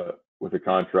with a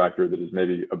contractor that is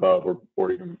maybe above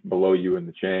or even below you in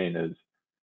the chain is,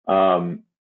 are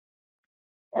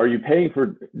you paying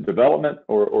for development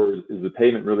or is the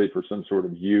payment really for some sort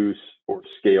of use or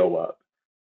scale up?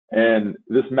 And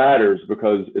this matters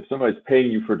because if somebody's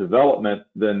paying you for development,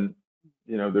 then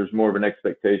there's more of an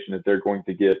expectation that they're going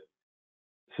to get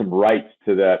some rights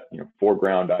to that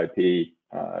foreground IP,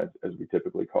 as we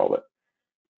typically call it.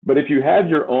 But if you have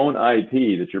your own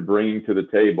IP that you're bringing to the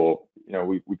table,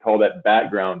 we call that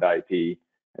background IP,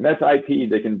 and that's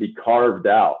IP that can be carved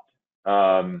out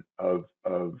of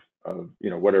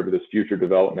whatever this future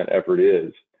development effort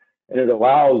is, and it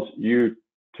allows you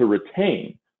to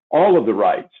retain all of the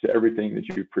rights to everything that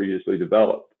you previously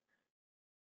developed.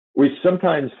 We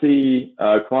sometimes see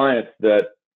clients that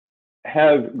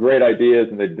have great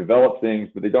ideas and they've developed things,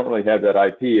 but they don't really have that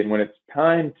IP, and when it's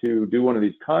time to do one of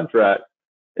these contracts,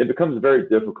 it becomes very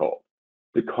difficult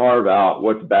to carve out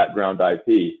what's background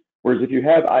IP. Whereas if you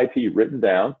have IP written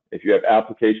down, if you have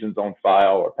applications on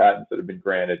file or patents that have been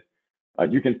granted,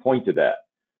 you can point to that.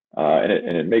 And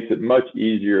it makes it much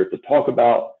easier to talk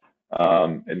about.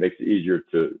 It makes it easier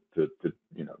to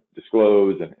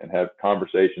disclose and have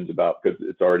conversations about, because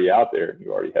it's already out there and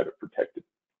you already have it protected.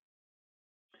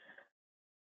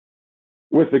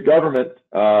 With the government,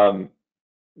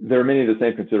 there are many of the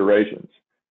same considerations.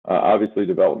 Obviously,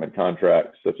 development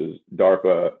contracts such as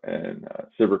DARPA and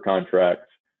CIBR contracts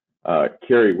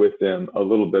carry with them a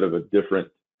little bit of a different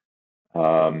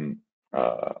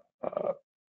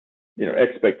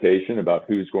expectation about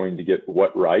who's going to get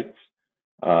what rights.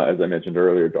 As I mentioned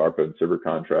earlier, DARPA and CIBR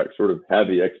contracts sort of have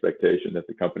the expectation that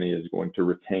the company is going to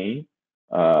retain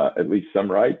at least some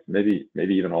rights, maybe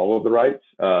even all of the rights,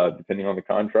 depending on the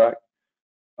contract.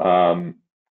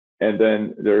 And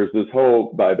then there's this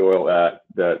whole Bayh-Dole Act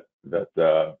that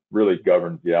really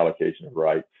governs the allocation of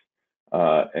rights,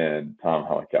 and Tom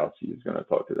Halkowski is going to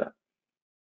talk to that.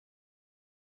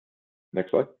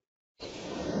 Next slide.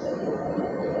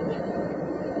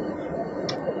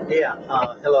 Yeah,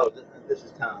 hello, this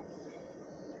is Tom.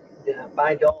 The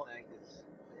Bayh-Dole Act is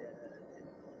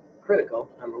critical,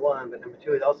 number one, but number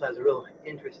two, it also has a real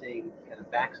interesting kind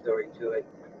of backstory to it.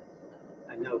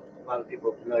 I know a lot of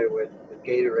people are familiar with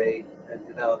Gatorade,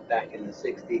 developed back in the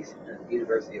 60s at the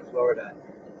University of Florida.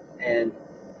 And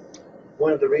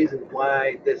one of the reasons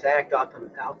why this act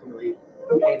ultimately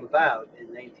came about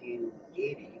in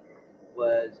 1980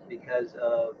 was because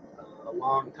of a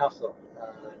long tussle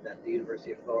that the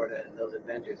University of Florida and those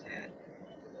inventors had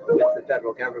with the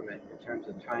federal government in terms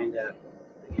of trying to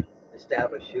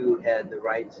establish who had the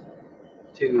rights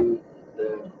to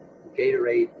the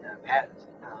Gatorade patents.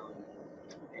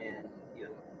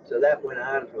 So that went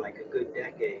on for like a good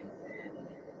decade, and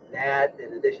that,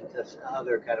 in addition to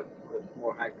other kind of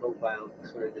more high-profile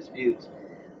sort of disputes,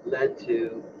 led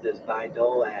to this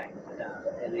Bayh-Dole Act.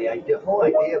 And the whole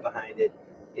idea behind it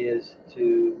is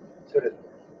to sort of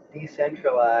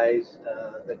decentralize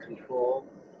the control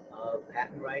of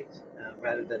patent rights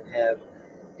rather than have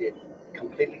it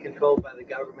completely controlled by the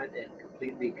government and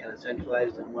completely kind of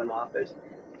centralized in one office,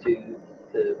 to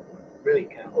really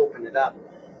kind of open it up.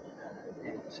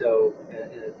 And so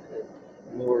a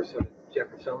more sort of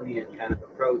Jeffersonian kind of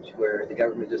approach where the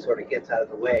government just sort of gets out of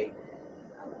the way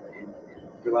and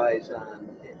relies on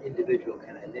individual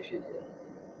kind of initiative.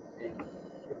 And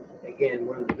again,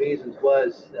 one of the reasons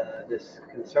was this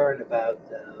concern about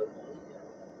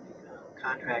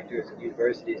contractors and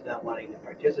universities not wanting to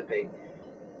participate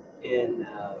in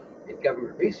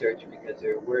government research because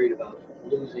they're worried about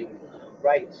losing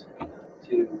rights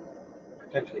to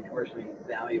potentially commercially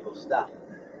valuable stuff.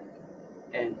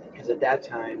 And because at that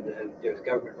time there's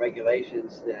government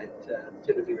regulations that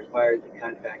typically required the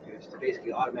contractors to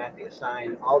basically automatically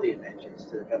assign all the inventions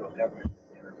to the federal government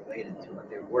that they were related to what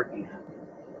they were working on.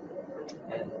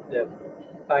 And the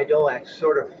Bayh-Dole Act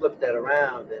sort of flipped that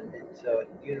around, and so it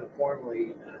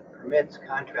uniformly permits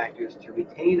contractors to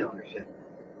retain ownership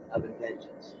of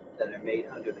inventions that are made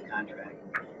under the contract.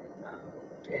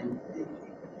 And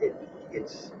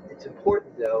it's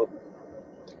important, though,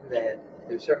 that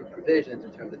there's certain provisions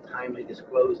in terms of timely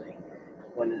disclosing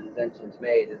when an invention is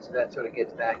made. And so that sort of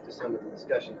gets back to some of the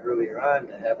discussion earlier on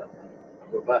to have a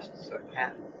robust sort of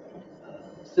patent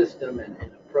system and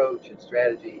approach and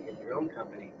strategy in your own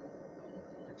company.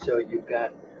 And so you've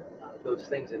got those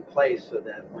things in place so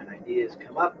that when ideas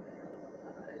come up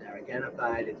and are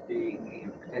identified as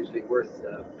being potentially worth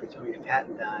pursuing a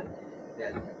patent on,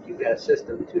 that you've got a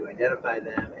system to identify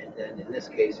them, and then in this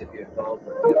case, if you're involved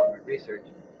with government research,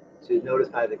 to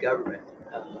notify the government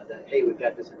that, hey, we've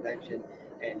got this invention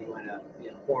and you want to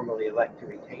formally elect to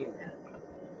retain that.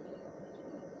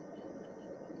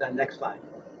 Then next slide.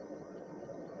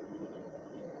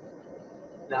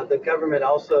 Now the government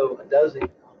also does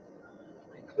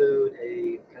include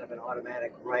a kind of an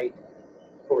automatic right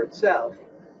for itself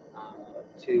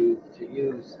to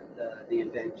use the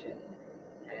invention,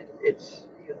 and it's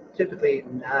typically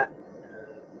not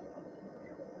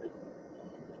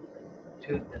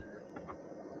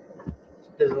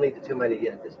doesn't lead to too many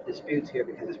disputes here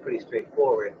because it's pretty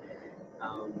straightforward.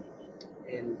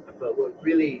 But what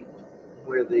really,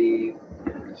 where the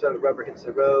sort of rubber hits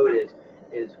the road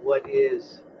is what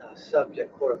is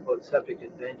subject, quote unquote, subject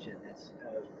invention that's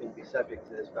going to be subject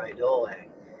to this Bayh-Dole Act,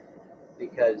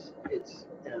 because it's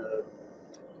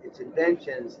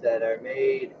inventions that are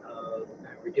made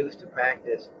reduced to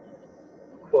practice,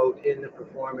 quote, in the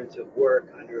performance of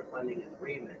work under a funding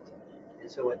agreement. And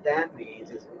so what that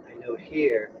means is, I note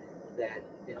here that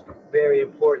it's very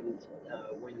important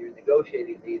when you're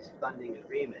negotiating these funding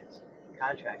agreements,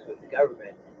 contracts with the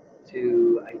government,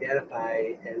 to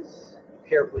identify as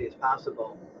carefully as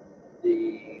possible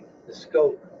the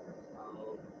scope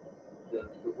of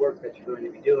the work that you're going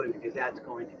to be doing, because that's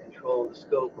going to control the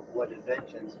scope of what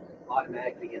inventions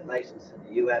automatically get licensed in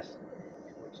the U.S.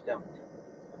 and which don't.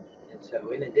 And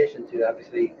so in addition to,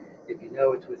 obviously, if you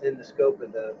know it's within the scope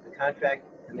of the contract,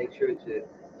 to make sure to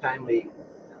timely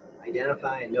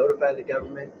identify and notify the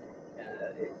government,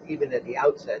 even at the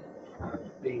outset,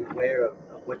 being aware of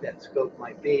what that scope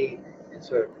might be, and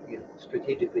sort of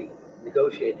strategically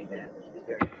negotiating that is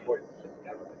very important to the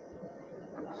government.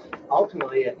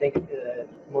 Ultimately, I think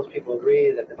most people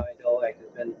agree that the Bayh-Dole Act has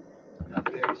been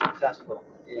very successful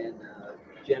in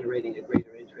generating a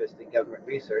greater interest in government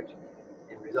research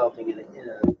and resulting in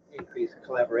an increased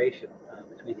collaboration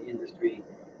between the industry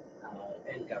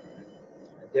and government.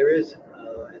 There is,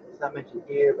 it's not mentioned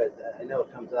here, but I know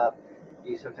it comes up,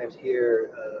 you sometimes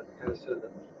hear kind of sort of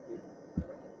the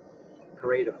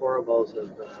parade of horribles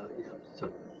of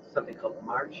something called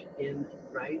march-in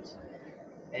rights.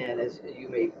 And as you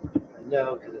may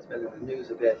know, because it's been in the news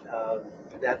a bit,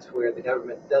 that's where the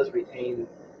government does retain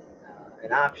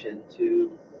an option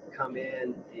to come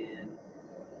in and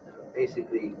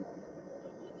basically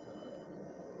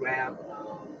grab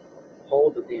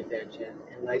hold of the invention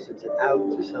and license it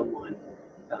out to someone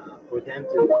for them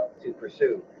to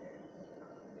pursue.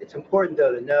 It's important,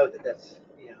 though, to note that that's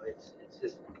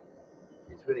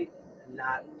it's really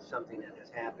not something that has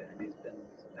happened. I mean,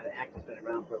 that act has been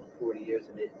around for over 40 years,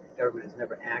 and the government has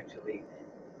never actually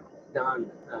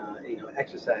done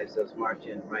exercised those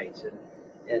march-in rights, and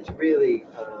it's really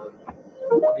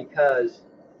because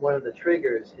one of the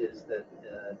triggers is that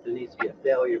there needs to be a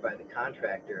failure by the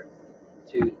contractor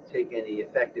to take any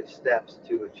effective steps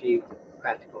to achieve the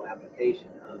practical application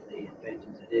of the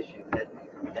inventions at issue.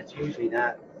 That's usually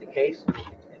not the case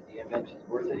if the invention is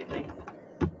worth anything.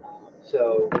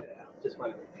 So just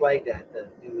want to flag that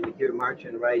when you hear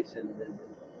march-in rights and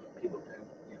people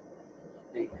can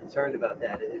be concerned about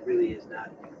that, it really is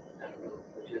not a real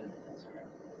legitimate concern.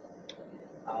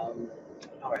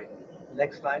 All right,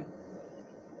 next slide.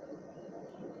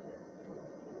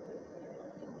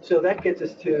 So that gets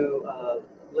us to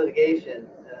litigation,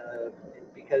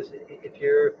 because if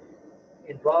you're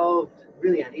involved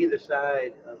really on either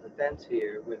side of the fence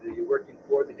here, whether you're working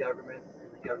for the government and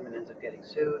the government ends up getting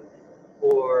sued,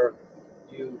 or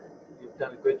you've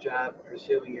done a good job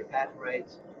pursuing your patent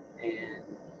rights and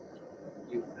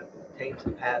you've obtained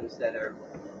some patents that are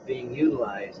being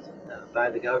utilized by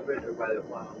the government or by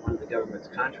one of the government's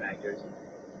contractors.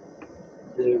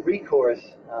 The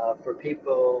recourse for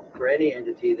people, for any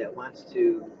entity that wants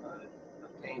to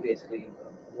obtain basically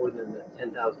more than the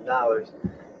 $10,000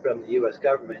 from the U.S.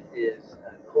 government is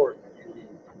a court in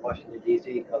Washington,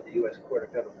 D.C. called the U.S. Court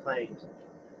of Federal Claims.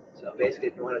 So basically,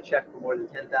 if you want to check for more than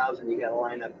 $10,000, you got to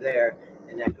line up there,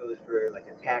 and that goes for like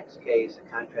a tax case, a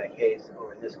contract case,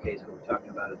 or in this case, what we're talking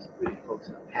about is really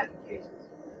focusing on patent cases.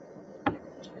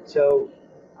 And so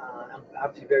I'm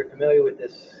obviously very familiar with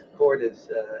this court, as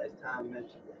Tom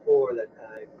mentioned before, that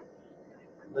I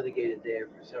litigated there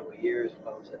for several years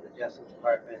while I was at the Justice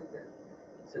Department, and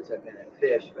since I've been at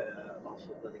Fish, but I've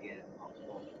also litigated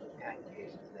multiple patent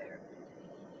cases there.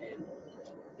 And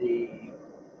the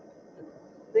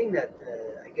thing that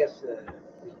I guess is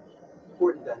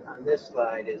important on this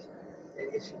slide is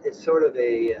it's sort of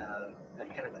a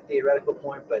kind of a theoretical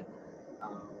point, but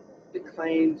the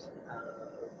claims,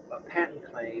 a patent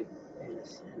claim in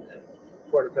the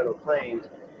Court of Federal Claims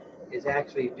is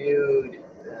actually viewed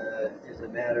as a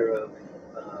matter of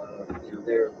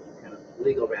their kind of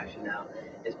legal rationale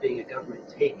as being a government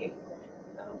taking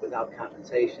without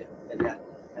compensation, and that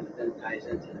kind of then ties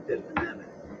into the Fifth Amendment.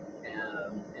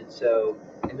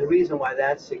 And the reason why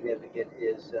that's significant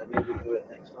is, maybe we can go to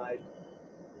the next slide,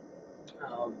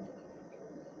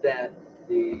 that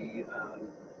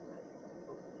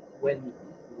when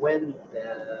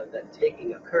that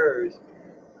taking occurs,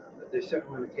 there's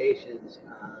certain limitations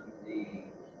on the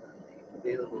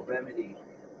available remedy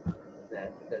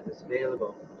that is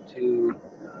available to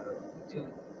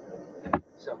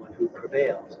someone who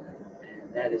prevails,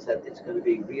 and that is that it's going to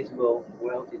be reasonable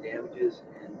royalty damages,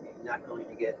 and you're not going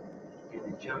to get an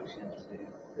injunction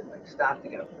to like stop the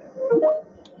government.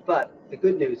 But the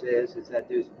good news is that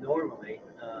there's normally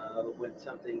when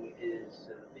something is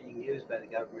being used by the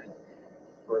government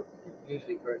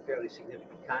usually for a fairly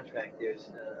significant contract,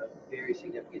 there's very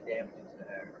significant damages that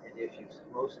are at issue. So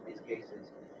most of these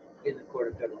cases in the Court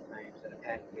of Federal Claims that are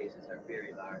patent cases are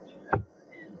very large,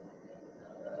 and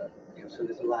so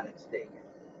there's a lot at stake.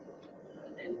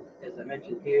 And as I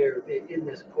mentioned here, in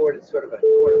this court, it's sort of a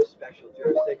court of special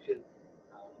jurisdiction.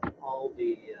 All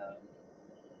the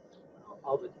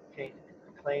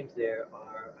claims there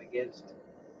are against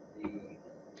the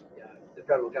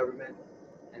federal government.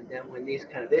 And then when these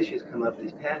kind of issues come up,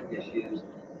 these patent issues,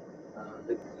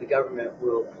 the government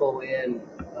will pull in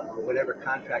whatever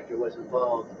contractor was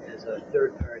involved as a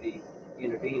third-party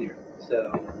intervener.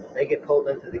 So they get pulled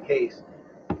into the case.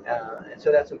 And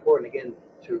so that's important, again,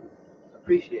 to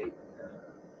appreciate,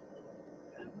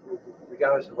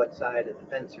 regardless of what side of the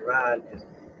fence you're on, because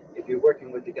if you're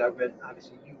working with the government,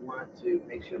 obviously you want to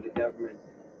make sure the government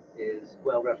is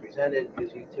well represented,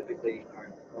 because you typically are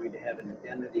going to have an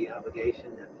indemnity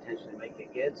obligation that potentially might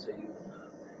get hit, so you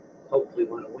hopefully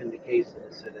want to win the case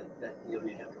so that you don't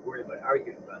even have to worry about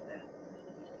arguing about that.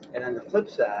 And on the flip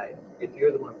side, if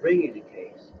you're the one bringing the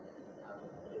case,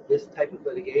 this type of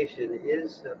litigation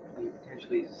is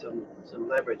potentially some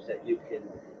leverage that you can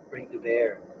bring to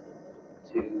bear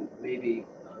to maybe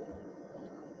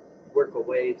work a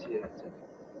way to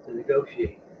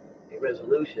negotiate a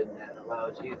resolution that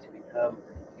allows you to become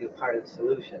part of the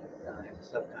solution as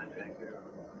a subcontractor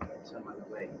or in some other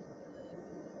way.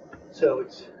 So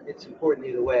it's important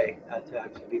either way to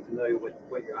actually be familiar with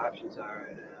what your options are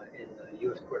in the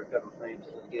U.S. Court of Federal Claims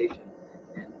litigation,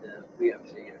 and we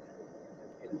obviously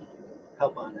can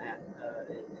help on that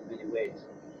in many ways.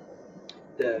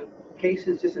 The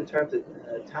cases, just in terms of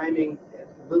timing,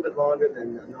 a little bit longer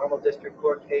than a normal district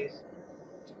court case,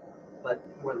 but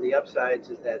one of the upsides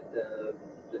is that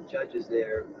the judges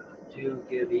there do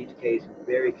give each case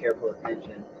very careful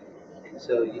attention, and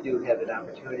so you do have an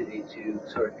opportunity to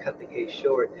sort of cut the case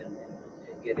short and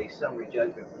get a summary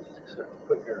judgment, which is a sort of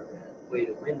quicker way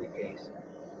to win the case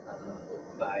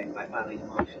by filing a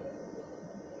motion.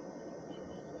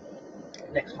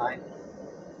 Next slide.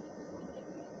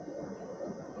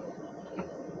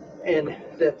 And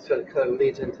that sort of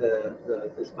leads into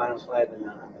this final slide on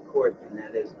the court, and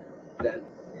that is that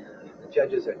the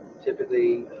judges are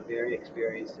typically very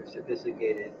experienced, they're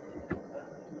sophisticated.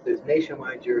 There's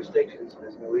nationwide jurisdictions, so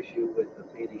there's no issue with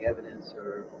obtaining evidence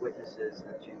or witnesses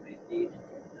that you may need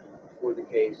for the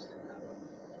case.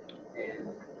 And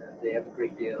they have a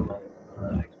great deal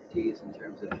of expertise in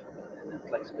terms of and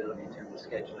flexibility in terms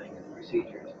of scheduling and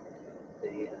procedures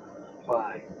they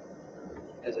apply.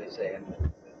 as I say,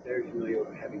 I'm very familiar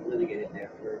with having litigated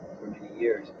there for many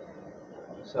years.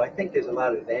 So I think there's a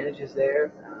lot of advantages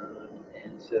there,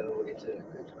 and so it's a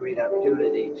great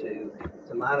opportunity to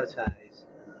monetize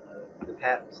the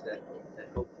patents that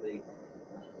hopefully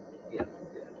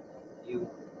you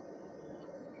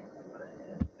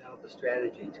develop a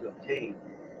strategy to obtain.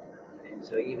 And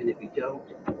so even if you don't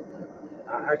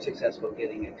aren't successful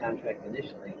getting a contract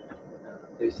initially,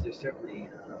 there's certainly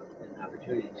an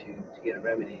opportunity to get a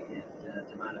remedy and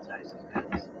to monetize those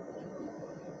patents.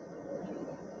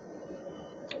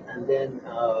 And then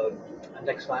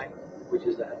next slide, which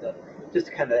is just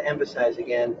to kind of emphasize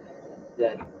again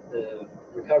that the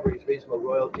recovery is reasonable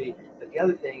royalty. But the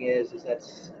other thing is that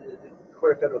the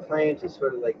Court of Federal Claims is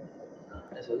sort of like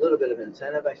as a little bit of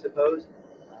incentive, I suppose.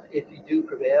 If you do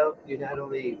prevail, you not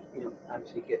only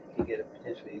obviously can get a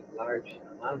potentially large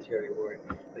monetary award,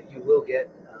 but you will get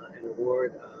an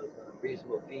award of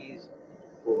reasonable fees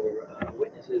for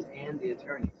witnesses and the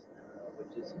attorneys,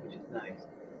 which is nice.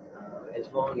 As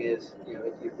long as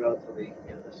it's a relatively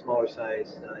a smaller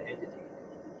size entity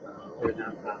or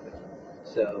nonprofit.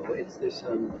 So there's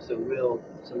some real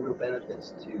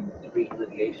benefits to Greek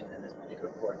litigation in this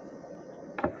particular court.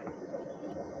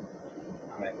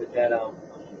 All right, with that I'll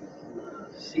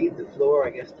cede the floor, I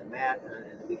guess, to Matt,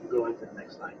 and we can go on to the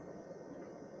next slide.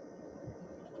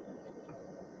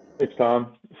 Thanks,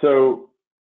 Tom. So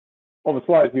on the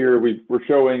slide here, we're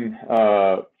showing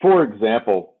 4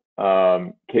 example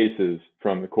cases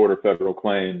from the Court of Federal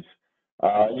Claims.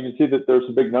 You can see that there's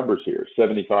some big numbers here: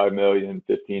 75 million,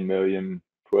 15 million,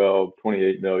 12,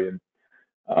 28 million.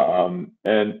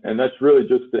 And that's really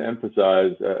just to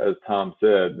emphasize, as Tom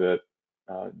said, that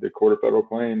the Court of Federal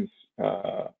Claims,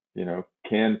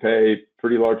 can pay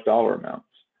pretty large dollar amounts.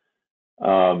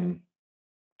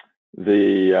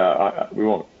 We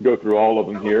won't go through all of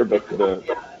them here, but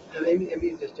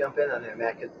maybe just jump in on there,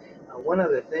 Matt. Because one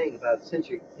other thing about, since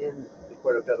you're in the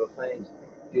Court of Federal Claims,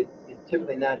 you're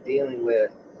typically not dealing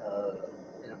with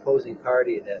an opposing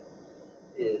party that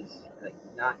is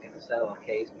not going to settle a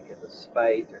case because of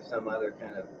spite or some other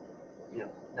kind of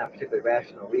not particularly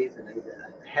rational reason. And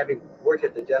having worked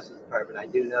at the Justice Department, I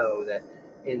do know that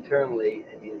internally,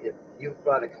 if you've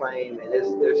brought a claim and there's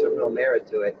some real merit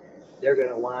to it, they're going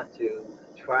to want to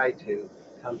try to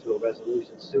come to a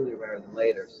resolution sooner rather than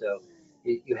later. So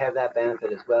you have that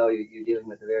benefit as well. You're dealing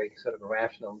with a very sort of a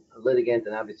rational litigant,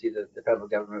 and obviously the federal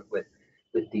government with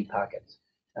deep pockets.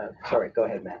 Sorry, go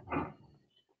ahead, Matt.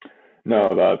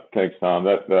 No, thanks, Tom.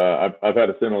 I've had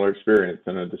a similar experience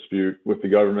in a dispute with the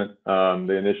government.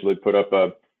 They initially put up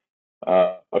a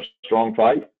strong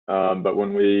fight, but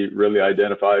when we really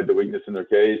identified the weakness in their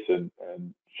case and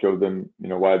showed them,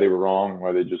 why they were wrong,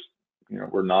 why they just,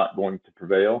 were not going to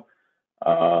prevail,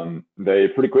 they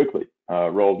pretty quickly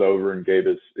rolled over and gave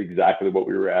us exactly what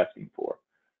we were asking for.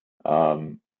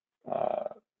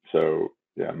 So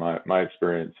yeah, my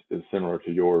experience is similar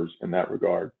to yours in that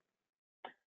regard.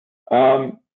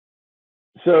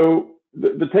 So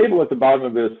the table at the bottom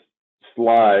of this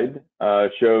slide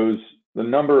shows the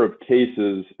number of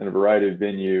cases in a variety of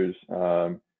venues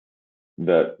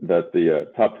that the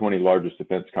top 20 largest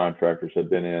defense contractors have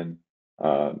been in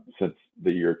since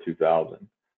the year 2000.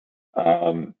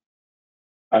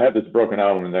 I have this broken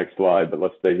out on the next slide, but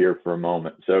let's stay here for a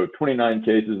moment. So 29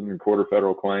 cases in the Court of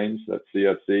Federal Claims, that's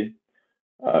CFC.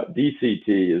 DCT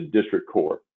is District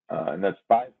Court, and that's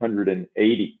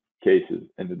 580 cases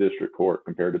in the District Court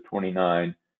compared to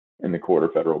 29 in the Court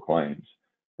of Federal Claims.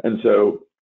 And so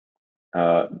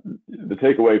the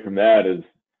takeaway from that is,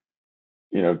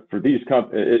 for these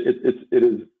companies, it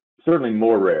is certainly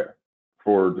more rare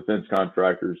for defense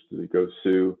contractors to go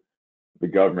sue the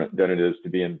government than it is to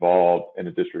be involved in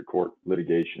a district court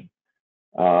litigation.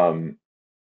 And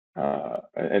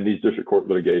these district court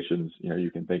litigations, you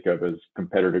can think of as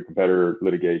competitor-to-competitor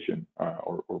litigation,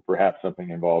 or perhaps something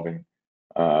involving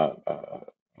a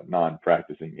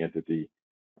non-practicing entity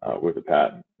with a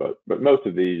patent. But most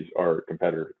of these are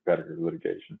competitor-to-competitor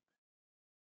litigation.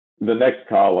 The next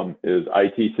column is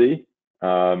ITC.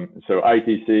 So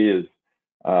ITC is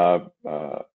a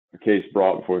case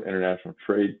brought before the International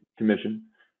Trade Commission,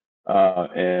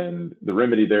 and the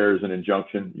remedy there is an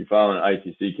injunction. You file an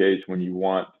ITC case when you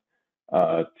want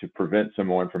to prevent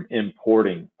someone from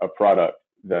importing a product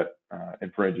that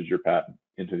infringes your patent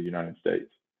into the United States.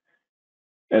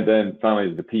 And then finally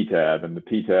is the PTAB, and the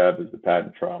PTAB is the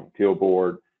Patent Trial and Appeal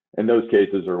Board. And those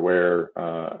cases are where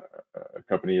a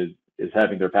company is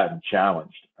having their patent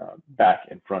challenged back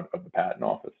in front of the patent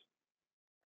office.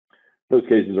 Those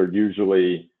cases are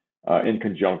usually in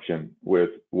conjunction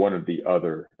with one of the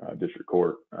other district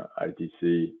court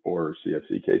ITC or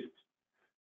CFC cases.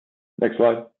 Next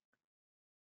slide.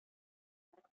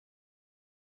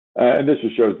 And this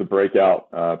just shows the breakout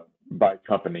by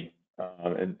company.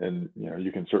 And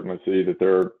you can certainly see that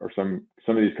there are some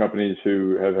of these companies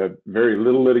who have had very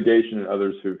little litigation and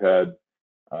others who've had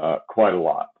quite a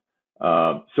lot.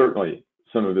 Certainly,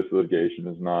 some of this litigation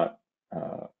is not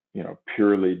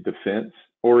purely defense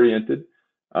oriented,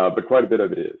 but quite a bit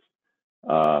of it is.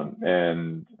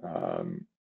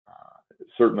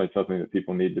 Certainly something that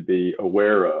people need to be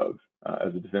aware of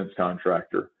as a defense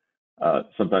contractor.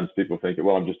 Sometimes people think,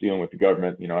 well, I'm just dealing with the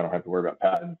government, I don't have to worry about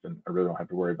patents, and I really don't have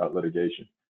to worry about litigation.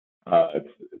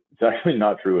 It's actually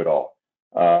not true at all.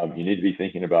 You need to be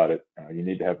thinking about it. You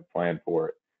need to have a plan for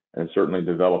it. And certainly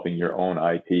developing your own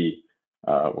IP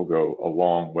will go a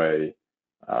long way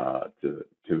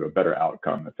to a better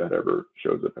outcome if that ever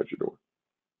shows up at your door.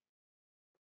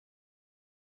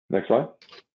 Next slide.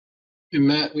 Hey,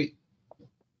 Matt,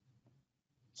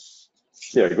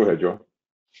 Yeah, go ahead, Joe.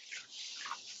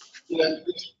 Yeah,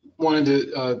 just wanted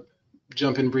to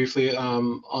jump in briefly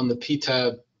on the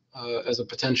PTAB as a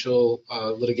potential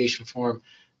litigation forum.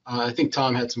 I think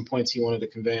Tom had some points he wanted to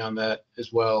convey on that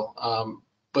as well.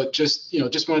 But just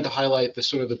wanted to highlight the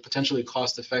sort of the potentially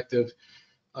cost-effective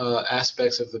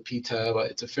aspects of the PTAB.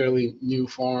 It's a fairly new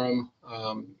forum.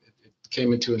 It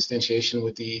came into instantiation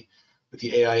with the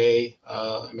AIA,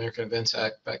 American Invents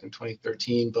Act, back in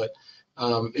 2013. But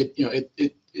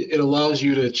it allows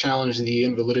you to challenge the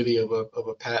invalidity of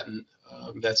a patent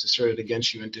that's asserted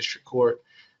against you in district court.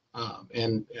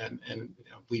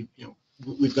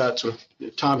 We've got sort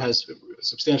of, Tom has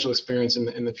substantial experience in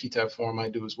the PTAB forum. I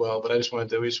do as well. But we just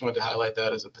wanted to highlight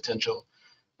that as a potential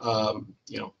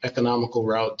economical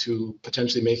route to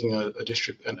potentially making a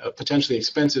potentially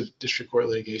expensive district court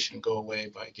litigation go away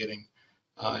by getting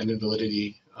an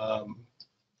invalidity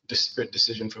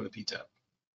decision from the PTAB.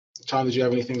 Tom, did you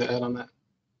have anything to add on that?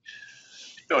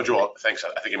 No, Joel, thanks.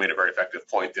 I think you made a very effective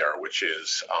point there, which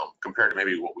is compared to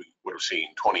maybe what we would have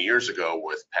seen 20 years ago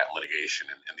with patent litigation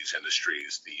in these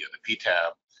industries, the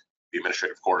PTAB, the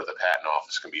Administrative Court of the Patent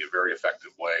Office, can be a very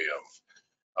effective way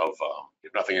of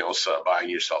if nothing else, buying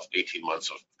yourself 18 months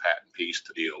of patent piece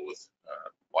to deal with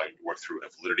while you work through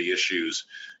validity issues.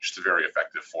 Just a very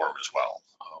effective forum as well.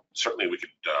 Certainly, we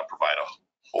could provide a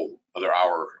whole other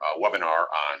hour webinar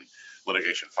on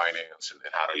litigation finance and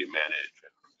how do you manage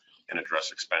and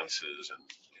address expenses, and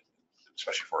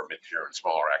especially for a mid-tier and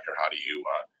smaller actor, how do you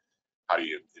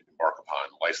embark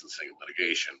upon licensing and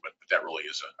litigation? But that really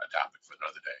is a topic for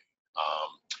another day.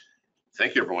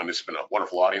 Thank you, everyone. This has been a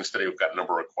wonderful audience today. We've got a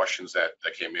number of questions that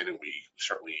came in, and we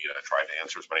certainly tried to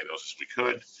answer as many of those as we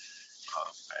could.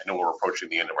 I know we're approaching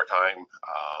the end of our time.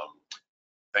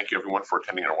 Thank you, everyone, for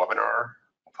attending our webinar.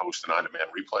 We'll post an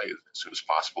on-demand replay as soon as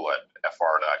possible at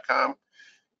fr.com.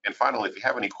 And finally, if you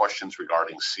have any questions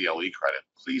regarding CLE credit,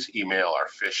 please email our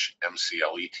FISH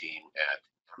MCLE team at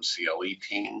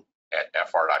mcleteam@fr.com.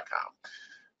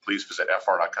 Please visit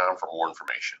fr.com for more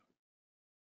information.